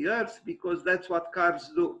resources of the earth, because that's what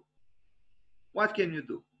cars do. What can you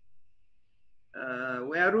do?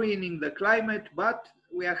 We are ruining the climate, but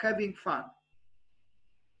we are having fun.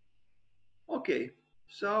 Okay,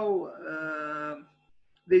 so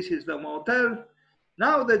this is the motel.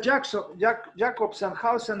 Now the Jacobson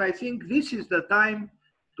house, and I think this is the time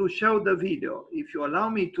to show the video. If you allow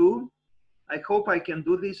me to, I hope I can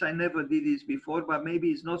do this. I never did this before, but maybe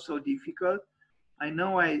it's not so difficult. I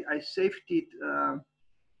know I saved it.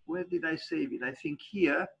 Where did I save it? I think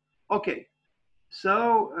here. Okay,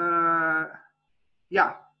 so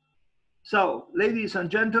yeah. So, ladies and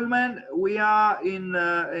gentlemen, we are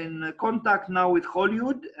in contact now with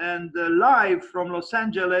Hollywood, and live from Los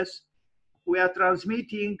Angeles, we are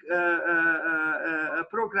transmitting a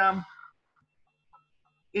program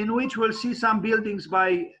in which we'll see some buildings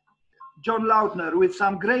by John Lautner with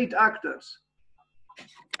some great actors.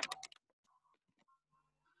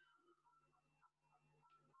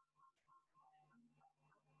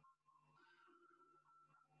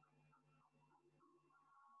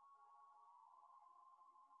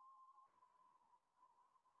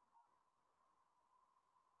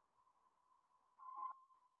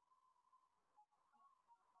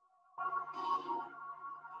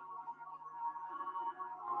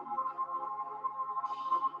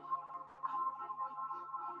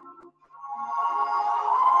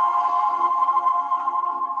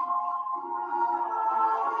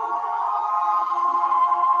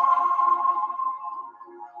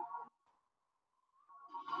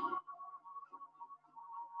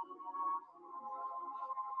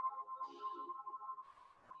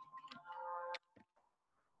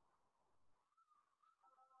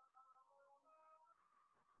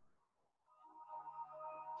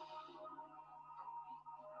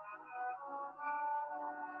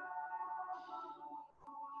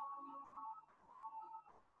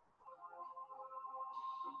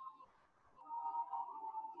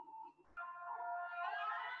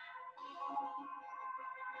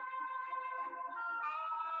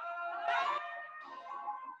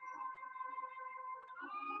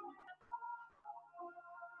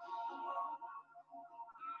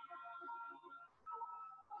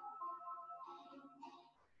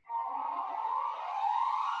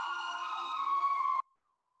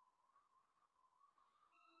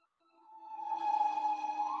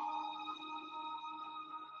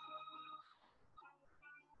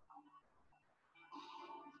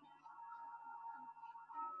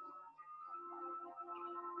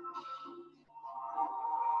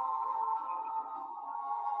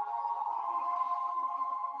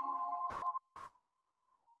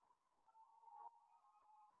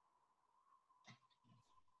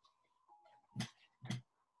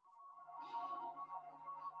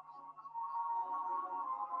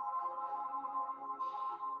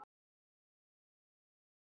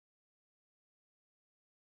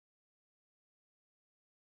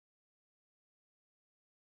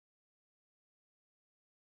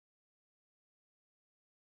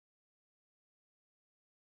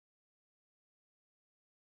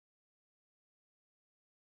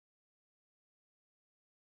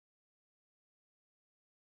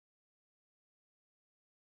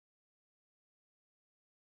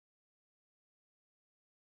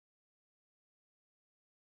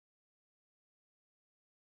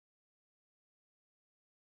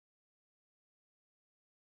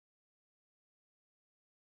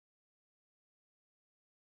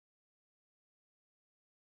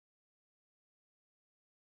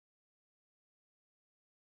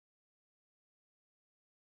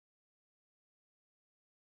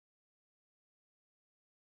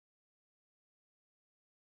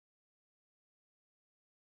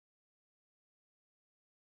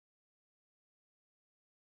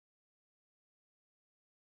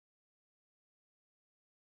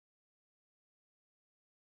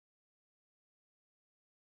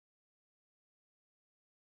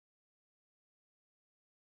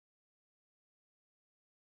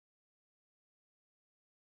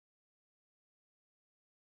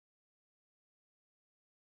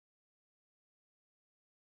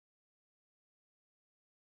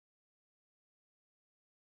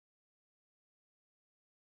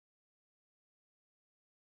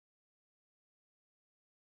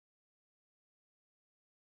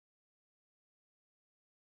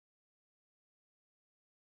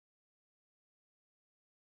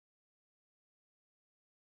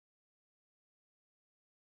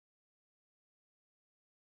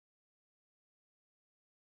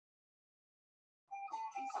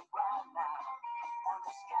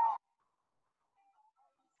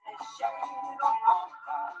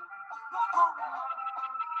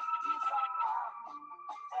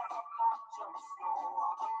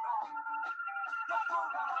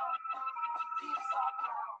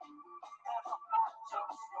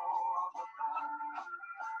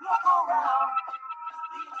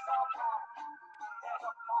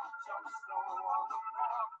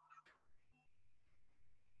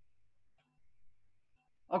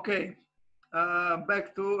 Okay,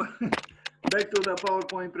 back to back to the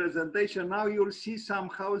PowerPoint presentation. Now you'll see some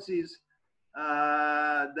houses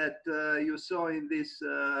that you saw in this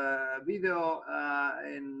video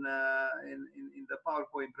in the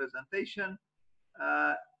PowerPoint presentation.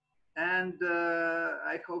 And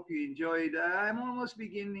I hope you enjoyed. I'm almost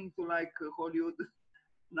beginning to like Hollywood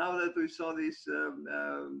now that we saw this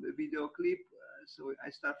video clip. So I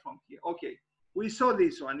start from here. Okay, we saw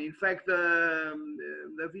this one. In fact, the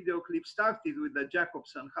video clip started with the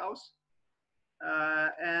Jacobson house.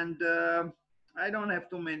 And I don't have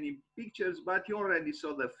too many pictures, but you already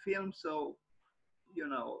saw the film. So, you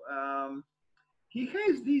know, he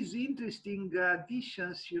has these interesting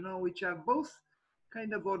additions, you know, which are both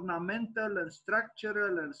kind of ornamental and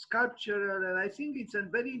structural and sculptural. And I think it's a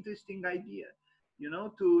very interesting idea, you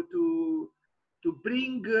know, to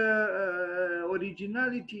bring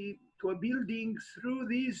originality to a building through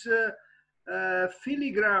these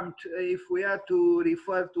filigrammed, if we are to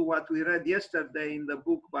refer to what we read yesterday in the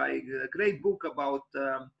book by a great book about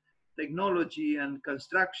technology and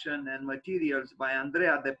construction and materials by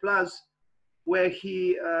Andrea De Plaz, where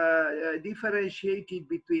he differentiated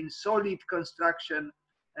between solid construction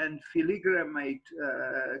and filigrammed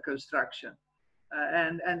construction.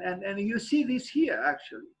 And you see this here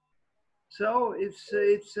actually. So it's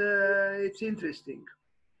interesting.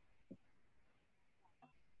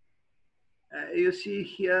 You see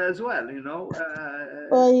here as well, you know.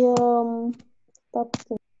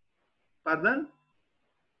 Pardon?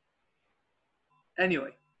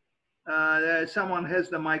 Anyway, someone has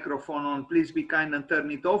the microphone on. Please be kind and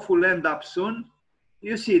turn it off. We'll end up soon.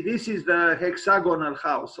 You see, this is the hexagonal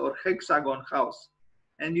house or hexagon house,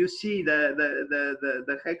 and you see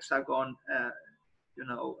the hexagon, you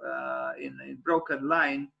know, in broken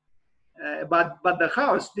line. But the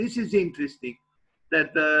house, this is interesting,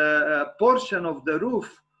 that the portion of the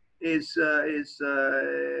roof is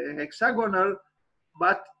hexagonal,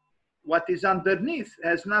 but what is underneath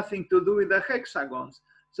has nothing to do with the hexagons.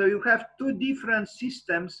 So you have two different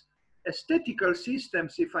systems, aesthetical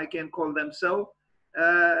systems, if I can call them so,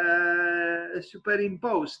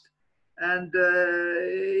 superimposed. And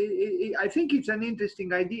I think it's an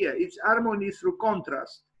interesting idea. It's harmony through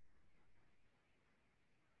contrast.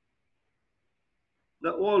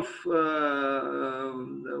 The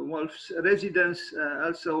Wolf's residence,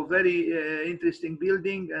 also very interesting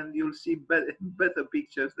building, and you'll see better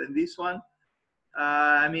pictures than this one.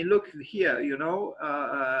 I mean, look here, you know,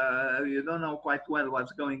 you don't know quite well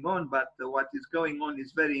what's going on, but what is going on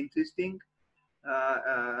is very interesting.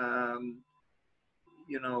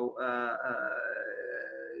 You know,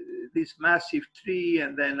 this massive tree,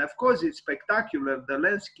 and then of course it's spectacular, the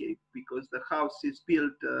landscape, because the house is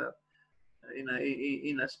built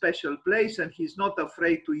in a special place, and he's not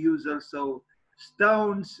afraid to use also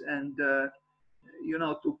stones and you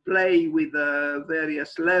know, to play with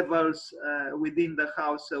various levels within the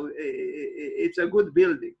house. So it's a good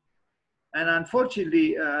building. And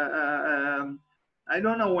unfortunately, I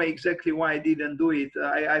don't know exactly why I didn't do it.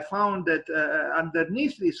 I found that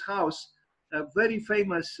underneath this house, a very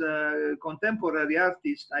famous contemporary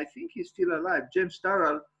artist, I think he's still alive, James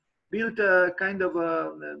Turrell, built a kind of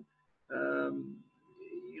a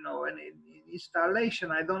you know, an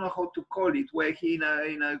installation, I don't know how to call it, where he in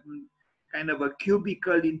a kind of a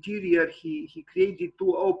cubicle interior, he created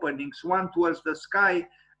two openings, one towards the sky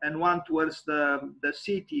and one towards the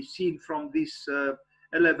city, seen from this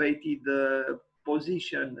elevated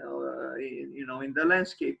position, you know, in the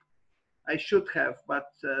landscape. I should have,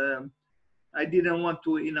 but I didn't want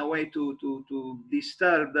to, in a way, to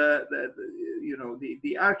disturb the you know,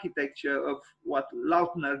 the architecture of what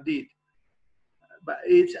Lautner did. But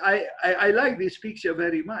it's, I like this picture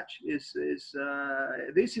very much. This is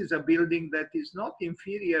a building that is not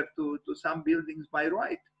inferior to some buildings by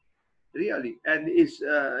Wright, really, and is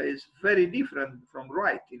very different from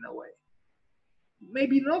Wright in a way.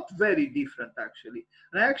 Maybe not very different actually.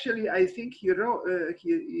 And actually, I think he wrote,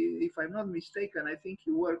 if I'm not mistaken, I think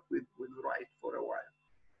he worked with Wright for a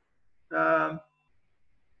while.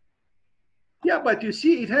 Yeah, but you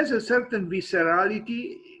see, it has a certain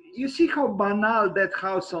viscerality. You see how banal that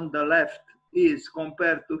house on the left is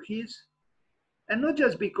compared to his? And not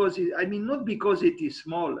just because, I mean, not because it is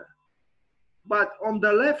smaller, but on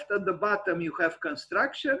the left at the bottom, you have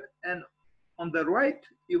construction, and on the right,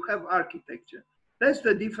 you have architecture. That's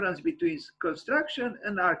the difference between construction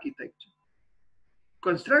and architecture.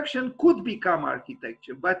 construction could become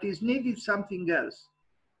architecture, but it needed something else.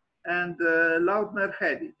 And Lautner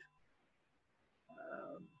had it.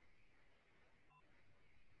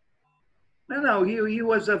 No, he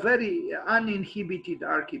was a very uninhibited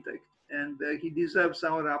architect, and he deserves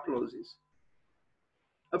our applauses.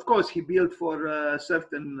 Of course, he built for a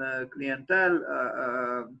certain clientele,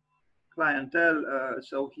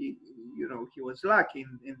 so he, he was lucky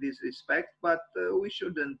in this respect, but we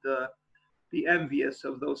shouldn't be envious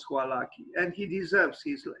of those who are lucky. And he deserves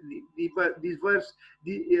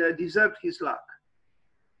deserved his luck.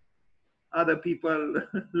 Other people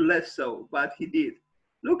less so, but he did.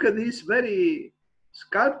 Look at this very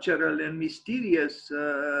sculptural and mysterious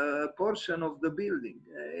portion of the building.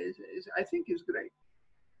 I think it's great.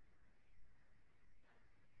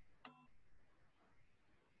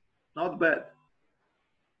 Not bad.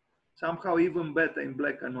 Somehow even better in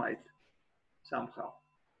black and white. Somehow.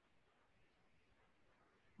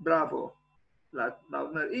 Bravo.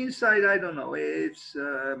 Lautner. Inside, I don't know. It's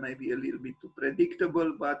maybe a little bit too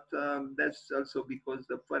predictable, but that's also because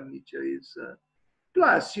the furniture is.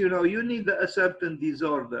 Plus, you need a certain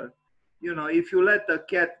disorder. If you let a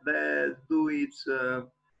cat do its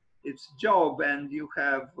job, and you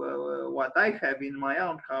have what I have in my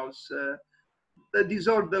own house, the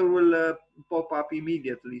disorder will pop up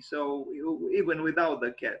immediately. So even without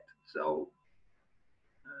the cat. So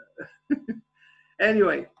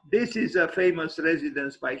anyway, this is a famous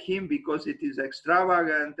residence by him because it is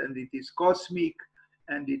extravagant and it is cosmic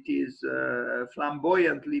and it is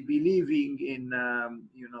flamboyantly believing in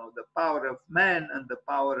the power of man and the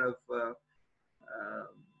power of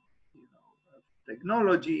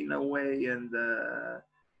technology in a way, and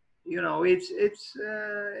it's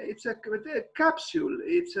a capsule.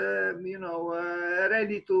 It's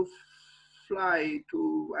ready to fly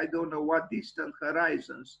to I don't know what distant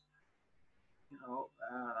horizons.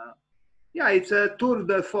 Yeah, it's a tour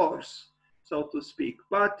de force, so to speak.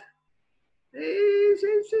 But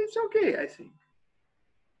it's okay, I think.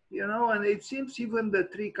 And it seems even the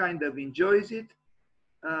tree kind of enjoys it.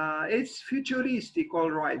 It's futuristic,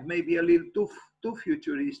 all right, maybe a little too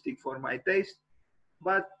futuristic for my taste,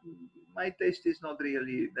 but my taste is not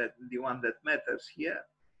really the one that matters here.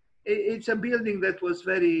 It's a building that was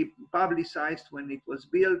very publicized when it was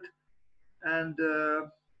built, and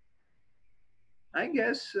I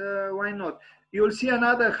guess why not? You'll see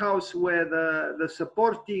another house where the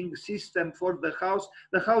supporting system for the house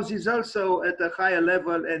is also at a higher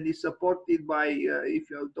level and is supported by, if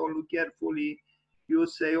you don't look carefully, you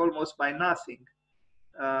say almost by nothing.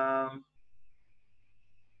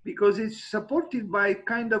 Because it's supported by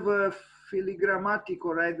kind of a filigrammatic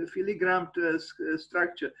or a filigrammed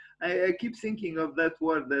structure. I keep thinking of that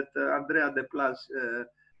word that Andrea de Plas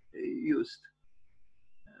used,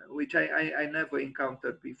 which I never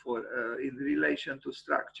encountered before in relation to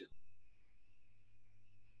structure.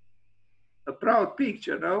 A proud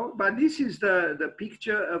picture, no? But this is the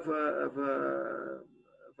picture of a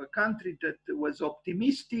country that was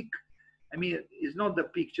optimistic. I mean, it's not the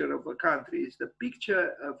picture of a country, it's the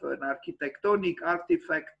picture of an architectonic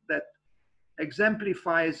artifact that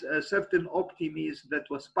exemplifies a certain optimism that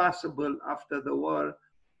was possible after the war.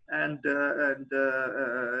 And the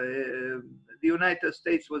United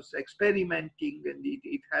States was experimenting, and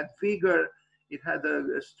it had vigor, it had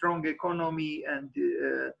a strong economy, and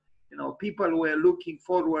people were looking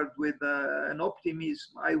forward with an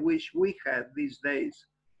optimism I wish we had these days.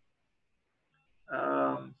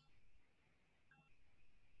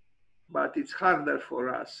 But it's harder for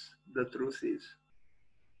us, the truth is.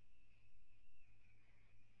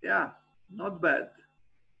 Yeah, not bad.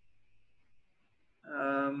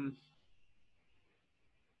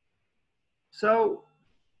 So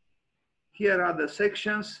here are the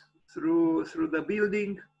sections through the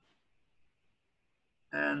building,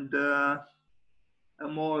 and a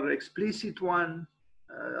more explicit one,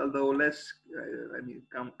 although less, I mean,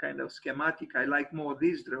 kind of schematic. I like more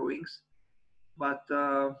these drawings, but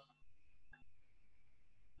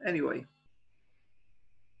anyway.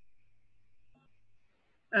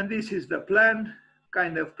 And this is the plan,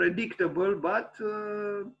 kind of predictable, but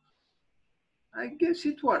I guess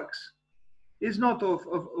it works. It's not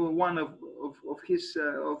one of his.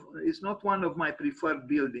 It's not one of my preferred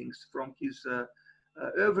buildings from his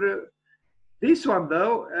oeuvre. This one,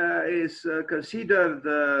 though, is considered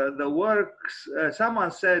the works.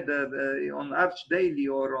 Someone said on Arch Daily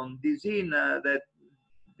or on Dizine that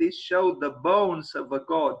this showed the bones of a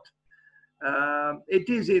god. It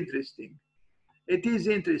is interesting. It is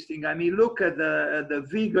interesting. I mean, look at the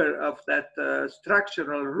vigor of that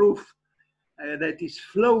structural roof that is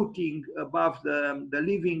floating above the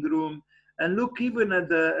living room. And look even at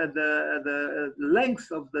the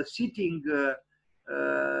length of the seating,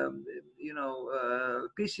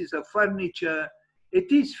 pieces of furniture.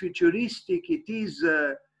 It is futuristic. It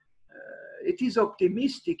is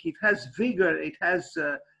optimistic. It has vigor. It has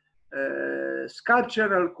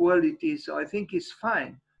sculptural qualities. So I think it's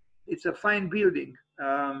fine. It's a fine building.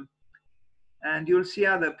 And you'll see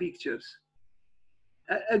other pictures.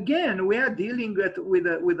 Again, we are dealing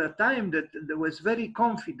with a time that was very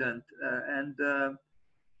confident, and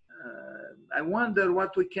I wonder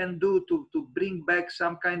what we can do to bring back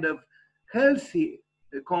some kind of healthy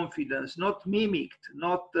confidence, not mimicked,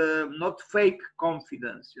 not fake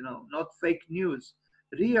confidence, not fake news,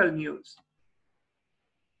 real news.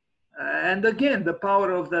 And again, the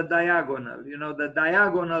power of the diagonal, the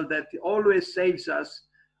diagonal that always saves us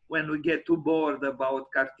when we get too bored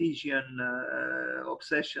about Cartesian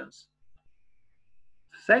obsessions.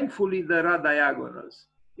 Thankfully, there are diagonals.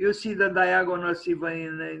 You see the diagonals even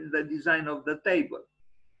in the design of the table,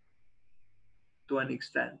 to an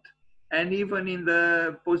extent. And even in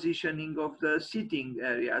the positioning of the seating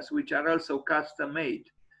areas, which are also custom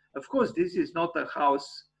made. Of course, this is not a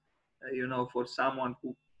house, for someone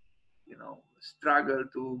who,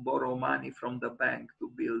 struggled to borrow money from the bank to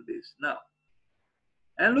build this. No.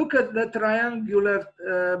 And look at the triangular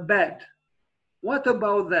bed. What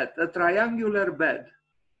about that? A triangular bed.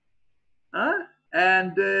 Huh?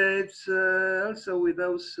 And it's also with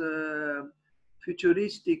those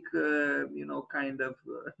futuristic, kind of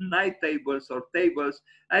night tables or tables.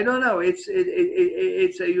 I don't know. It's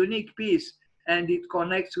a unique piece, and it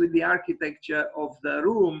connects with the architecture of the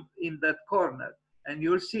room in that corner, and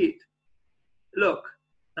you'll see it. Look.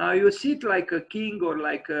 Now you sit like a king or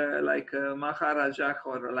like a Maharaja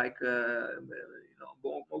or like a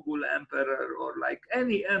Mogul emperor or like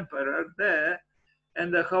any emperor there,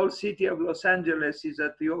 and the whole city of Los Angeles is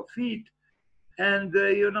at your feet. And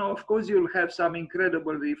of course, you'll have some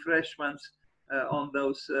incredible refreshments on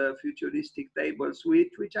those futuristic tables,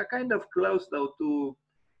 which are kind of close though to.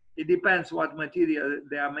 It depends what material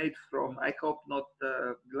they are made from. I hope not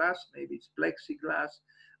glass, maybe it's plexiglass.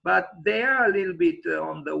 But they are a little bit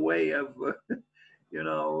on the way of,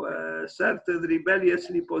 certain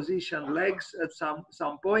rebelliously positioned legs at some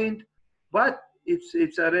point. But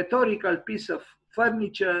it's a rhetorical piece of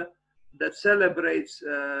furniture that celebrates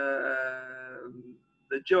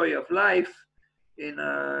the joy of life in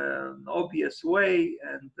an obvious way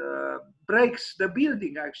and breaks the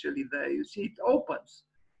building. Actually, there you see it opens.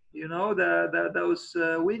 Those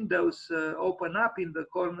windows open up in the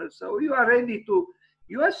corner, so you are ready to.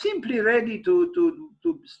 You are simply ready to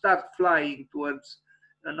start flying towards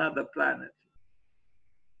another planet.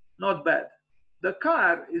 Not bad. The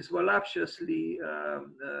car is voluptuously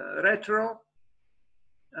retro,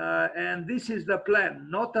 and this is the plan.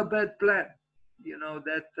 Not a bad plan.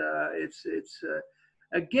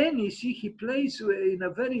 Again. You see, he plays in a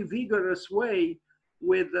very vigorous way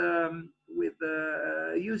with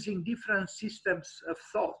using different systems of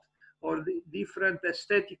thought, or the different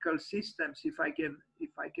aesthetical systems, if I can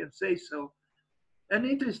say so. An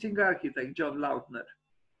interesting architect, John Lautner.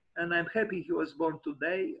 And I'm happy he was born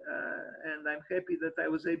today, and I'm happy that I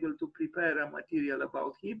was able to prepare a material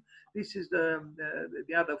about him. This is the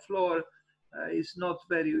other floor. It's not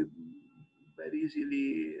very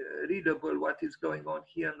easily readable what is going on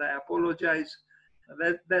here, and I apologize.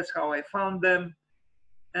 That's how I found them.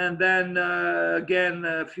 And then again,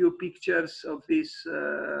 a few pictures of this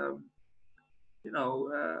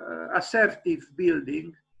assertive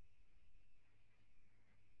building.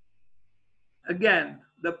 Again,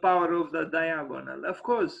 the power of the diagonal, of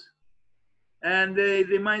course. And it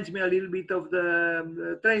reminds me a little bit of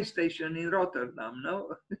the train station in Rotterdam,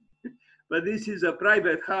 no? But this is a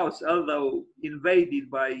private house, although invaded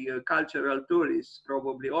by cultural tourists,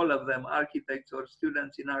 probably all of them architects or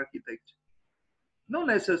students in architecture. Not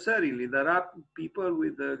necessarily. There are people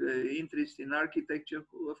with interest in architecture,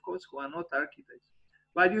 of course, who are not architects.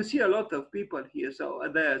 But you see a lot of people here, so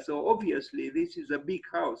obviously this is a big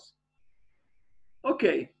house.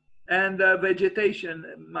 Okay, and vegetation,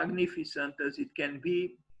 magnificent as it can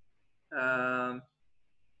be.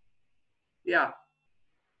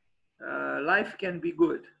 Life can be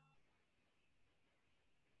good.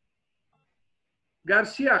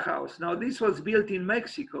 Garcia House. Now this was built in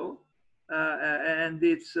Mexico. And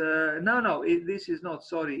it's this is not,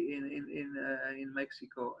 sorry, in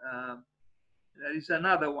Mexico. There is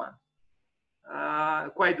another one,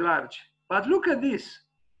 quite large. But look at this.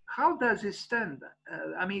 How does it stand?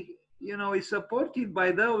 I mean, it's supported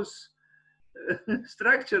by those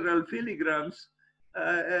structural filigrams.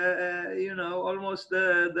 Almost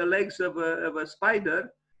the legs of a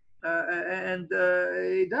spider,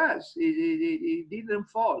 It does. It didn't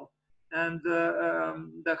fall. And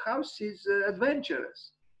the house is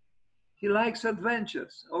adventurous. He likes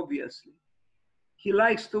adventures, obviously. He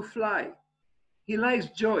likes to fly. He likes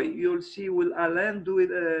joy. You'll see. I'll end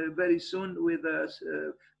with very soon with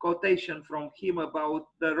a quotation from him about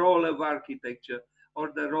the role of architecture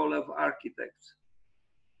or the role of architects.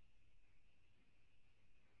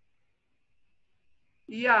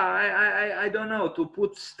 Yeah, I don't know. To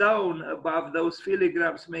put stone above those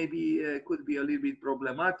filigrams maybe could be a little bit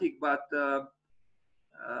problematic, but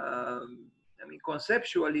I mean,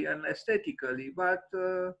 conceptually and aesthetically, but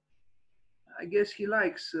I guess he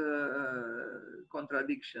likes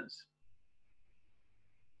contradictions.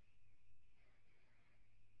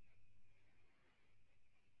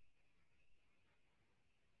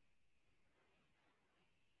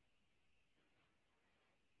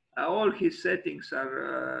 All his settings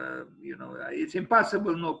are, you know, it's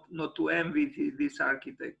impossible not to envy this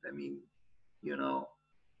architect. I mean, you know,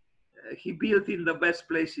 he built in the best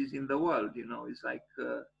places in the world. You know, it's like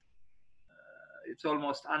it's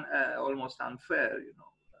almost almost unfair. You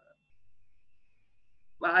know,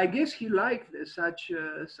 but I guess he liked such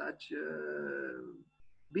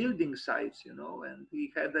building sites. You know, and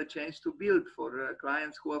he had a chance to build for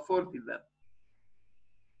clients who afforded them.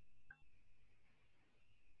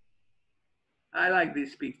 I like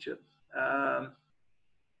this picture. Um,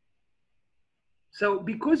 So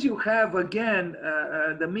because you have, again,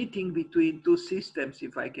 the meeting between two systems,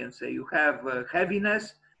 if I can say, you have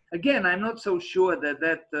heaviness. Again, I'm not so sure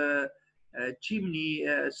that chimney,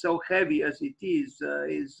 so heavy as it is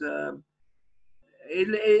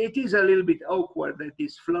it is a little bit awkward that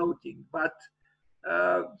it's floating, but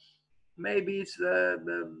uh, maybe it's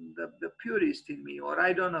the purist in me, or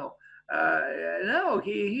I don't know. No,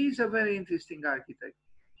 he's a very interesting architect.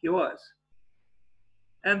 He was.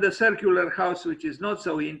 And the circular house, which is not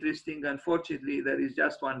so interesting. Unfortunately, there is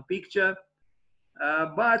just one picture.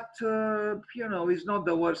 But, you know, it's not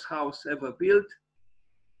the worst house ever built.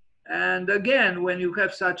 And again, when you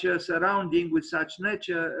have such a surrounding with such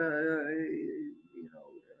nature, you know,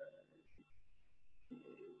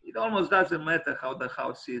 it almost doesn't matter how the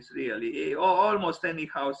house is really. Almost any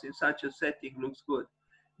house in such a setting looks good.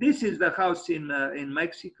 This is the house in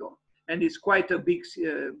Mexico, and it's quite a big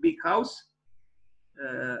house.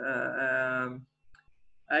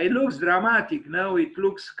 It looks dramatic. No, it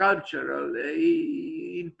looks sculptural.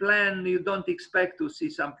 In plan, you don't expect to see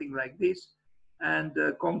something like this. And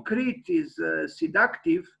concrete is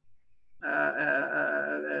seductive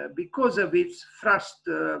because of its thrust,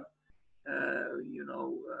 you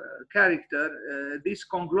know, character. This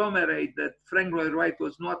conglomerate that Frank Lloyd Wright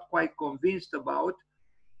was not quite convinced about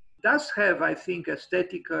does have, I think,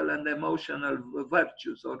 aesthetical and emotional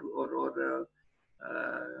virtues or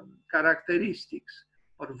characteristics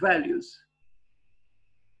or values.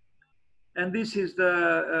 And this is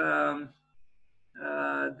the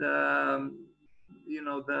you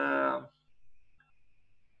know,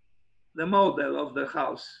 the model of the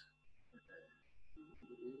house.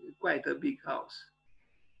 Quite a big house.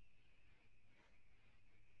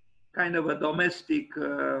 Kind of a domestic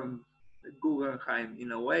Guggenheim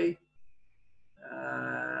in a way.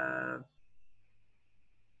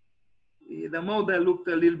 The model looked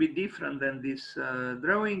a little bit different than this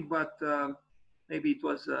drawing, but maybe it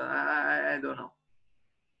was, I don't know.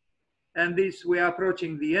 And this, we are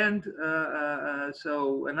approaching the end.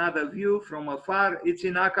 So another view from afar, it's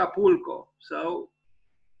in Acapulco. So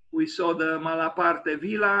we saw the Malaparte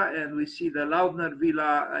Villa and we see the Lautner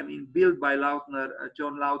Villa, I mean, built by Lautner,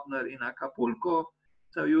 John Lautner in Acapulco.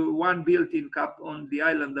 So one built on the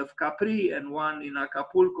island of Capri and one in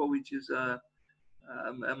Acapulco, which is a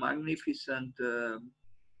magnificent,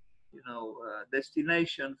 you know,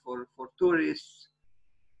 destination for tourists.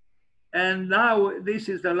 And now this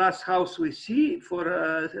is the last house we see for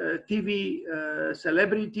a TV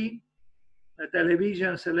celebrity, a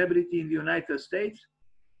television celebrity in the United States,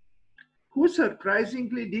 who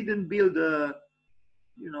surprisingly didn't build a,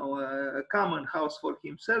 you know, a common house for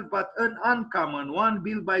himself, but an uncommon one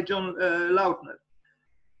built by John Lautner.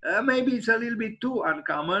 Maybe it's a little bit too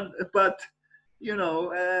uncommon, but you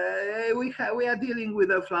know, we are dealing with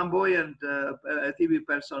a flamboyant TV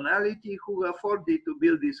personality who afforded to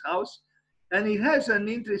build this house. And it has an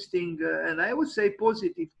interesting, and I would say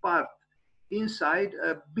positive part inside,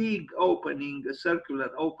 a big opening, a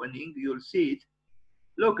circular opening, you'll see it.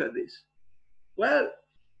 Look at this. Well,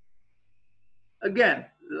 again,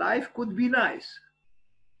 life could be nice.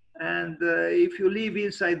 And if you live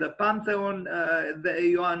inside the Pantheon,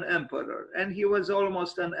 you are an emperor. And he was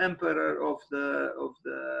almost an emperor of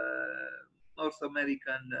North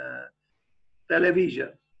American television.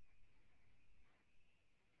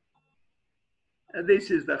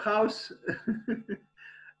 This is the house.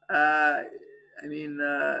 I mean,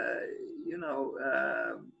 you know,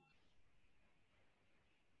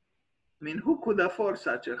 I mean, who could afford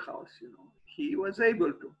such a house? You know, he was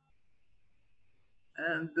able to.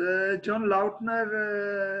 And John Lautner,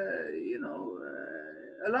 you know,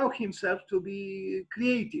 allowed himself to be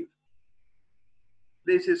creative.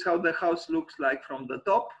 This is how the house looks like from the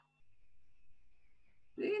top.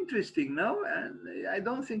 Interesting, no? And I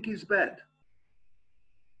don't think it's bad.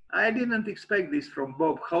 I didn't expect this from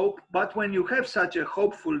Bob Hope, but when you have such a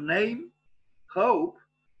hopeful name, Hope,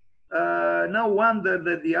 no wonder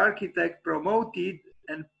that the architect promoted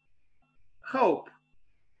and hope.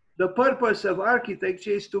 The purpose of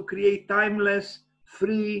architecture is to create timeless,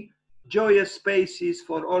 free, joyous spaces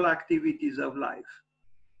for all activities of life.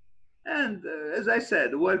 And as I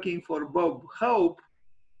said, working for Bob Hope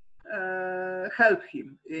helped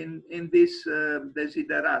him in this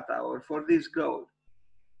desiderata or for this goal.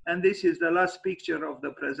 And this is the last picture of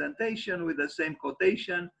the presentation with the same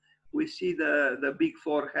quotation. We see the big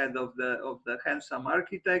forehead of the handsome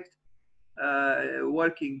architect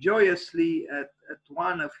working joyously at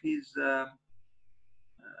one of his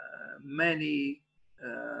many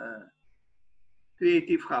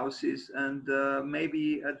creative houses, and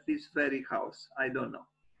maybe at this very house, I don't know.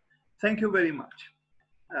 Thank you very much.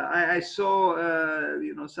 I saw,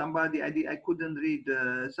 you know, somebody, I couldn't read,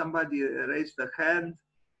 somebody raised a hand.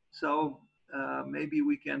 So maybe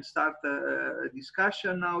we can start a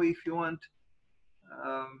discussion now if you want.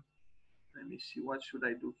 Let me see, what should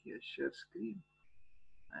I do here? Share screen.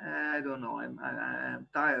 I don't know, I'm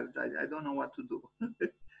tired. I don't know what to do.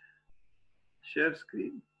 Share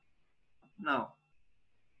screen. No,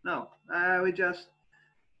 we just,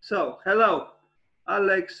 so hello.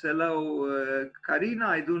 Alex, hello, Karina.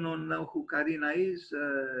 I do not know who Karina is.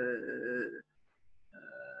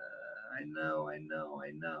 I know. I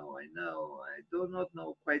do not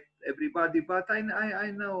know quite everybody, but I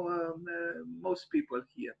know most people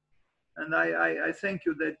here. And I thank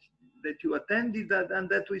you that you attended that and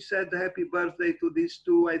that we said happy birthday to these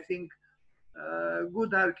two, I think,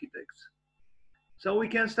 good architects. So we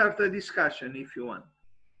can start a discussion if you want.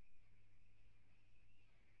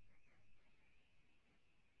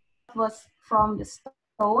 Was from the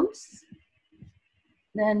stones,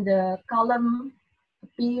 then the column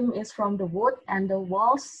beam is from the wood, and the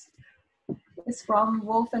walls is from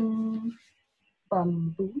woven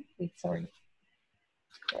bamboo. Wait, sorry,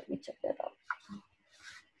 let me check that out.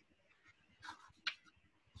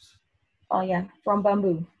 Oh yeah, from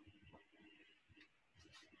bamboo.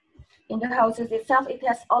 In the houses itself, it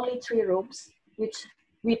has only 3 rooms, which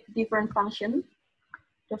with different function.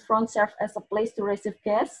 The front serves as a place to receive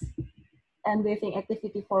guests and weaving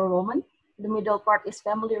activity for women. The middle part is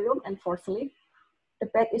family room and for sleep. The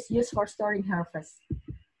back is used for storing harvest.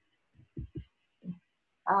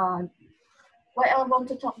 Why I want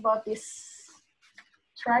to talk about this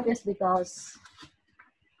tribe is because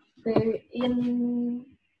in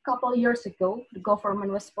a couple of years ago, the government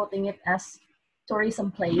was putting it as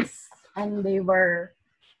tourism place, and they were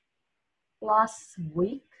last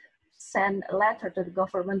week sent a letter to the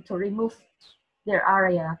government to remove their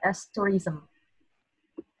area as tourism.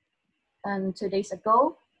 And 2 days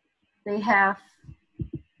ago, they have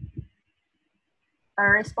a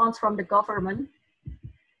response from the government.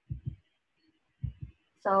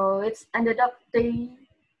 So it's ended up they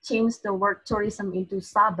changed the word tourism into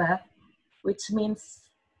Sabah, which means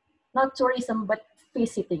not tourism, but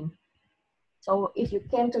visiting. So if you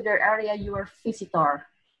came to their area, you are a visitor,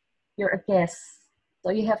 you're a guest. So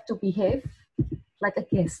you have to behave like a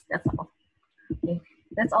guest, that's all. Okay,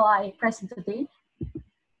 that's all I present today.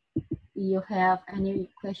 Do you have any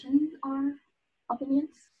questions or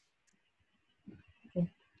opinions? Okay.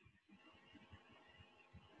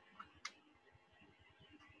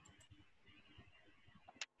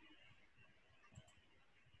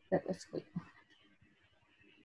 That was quick.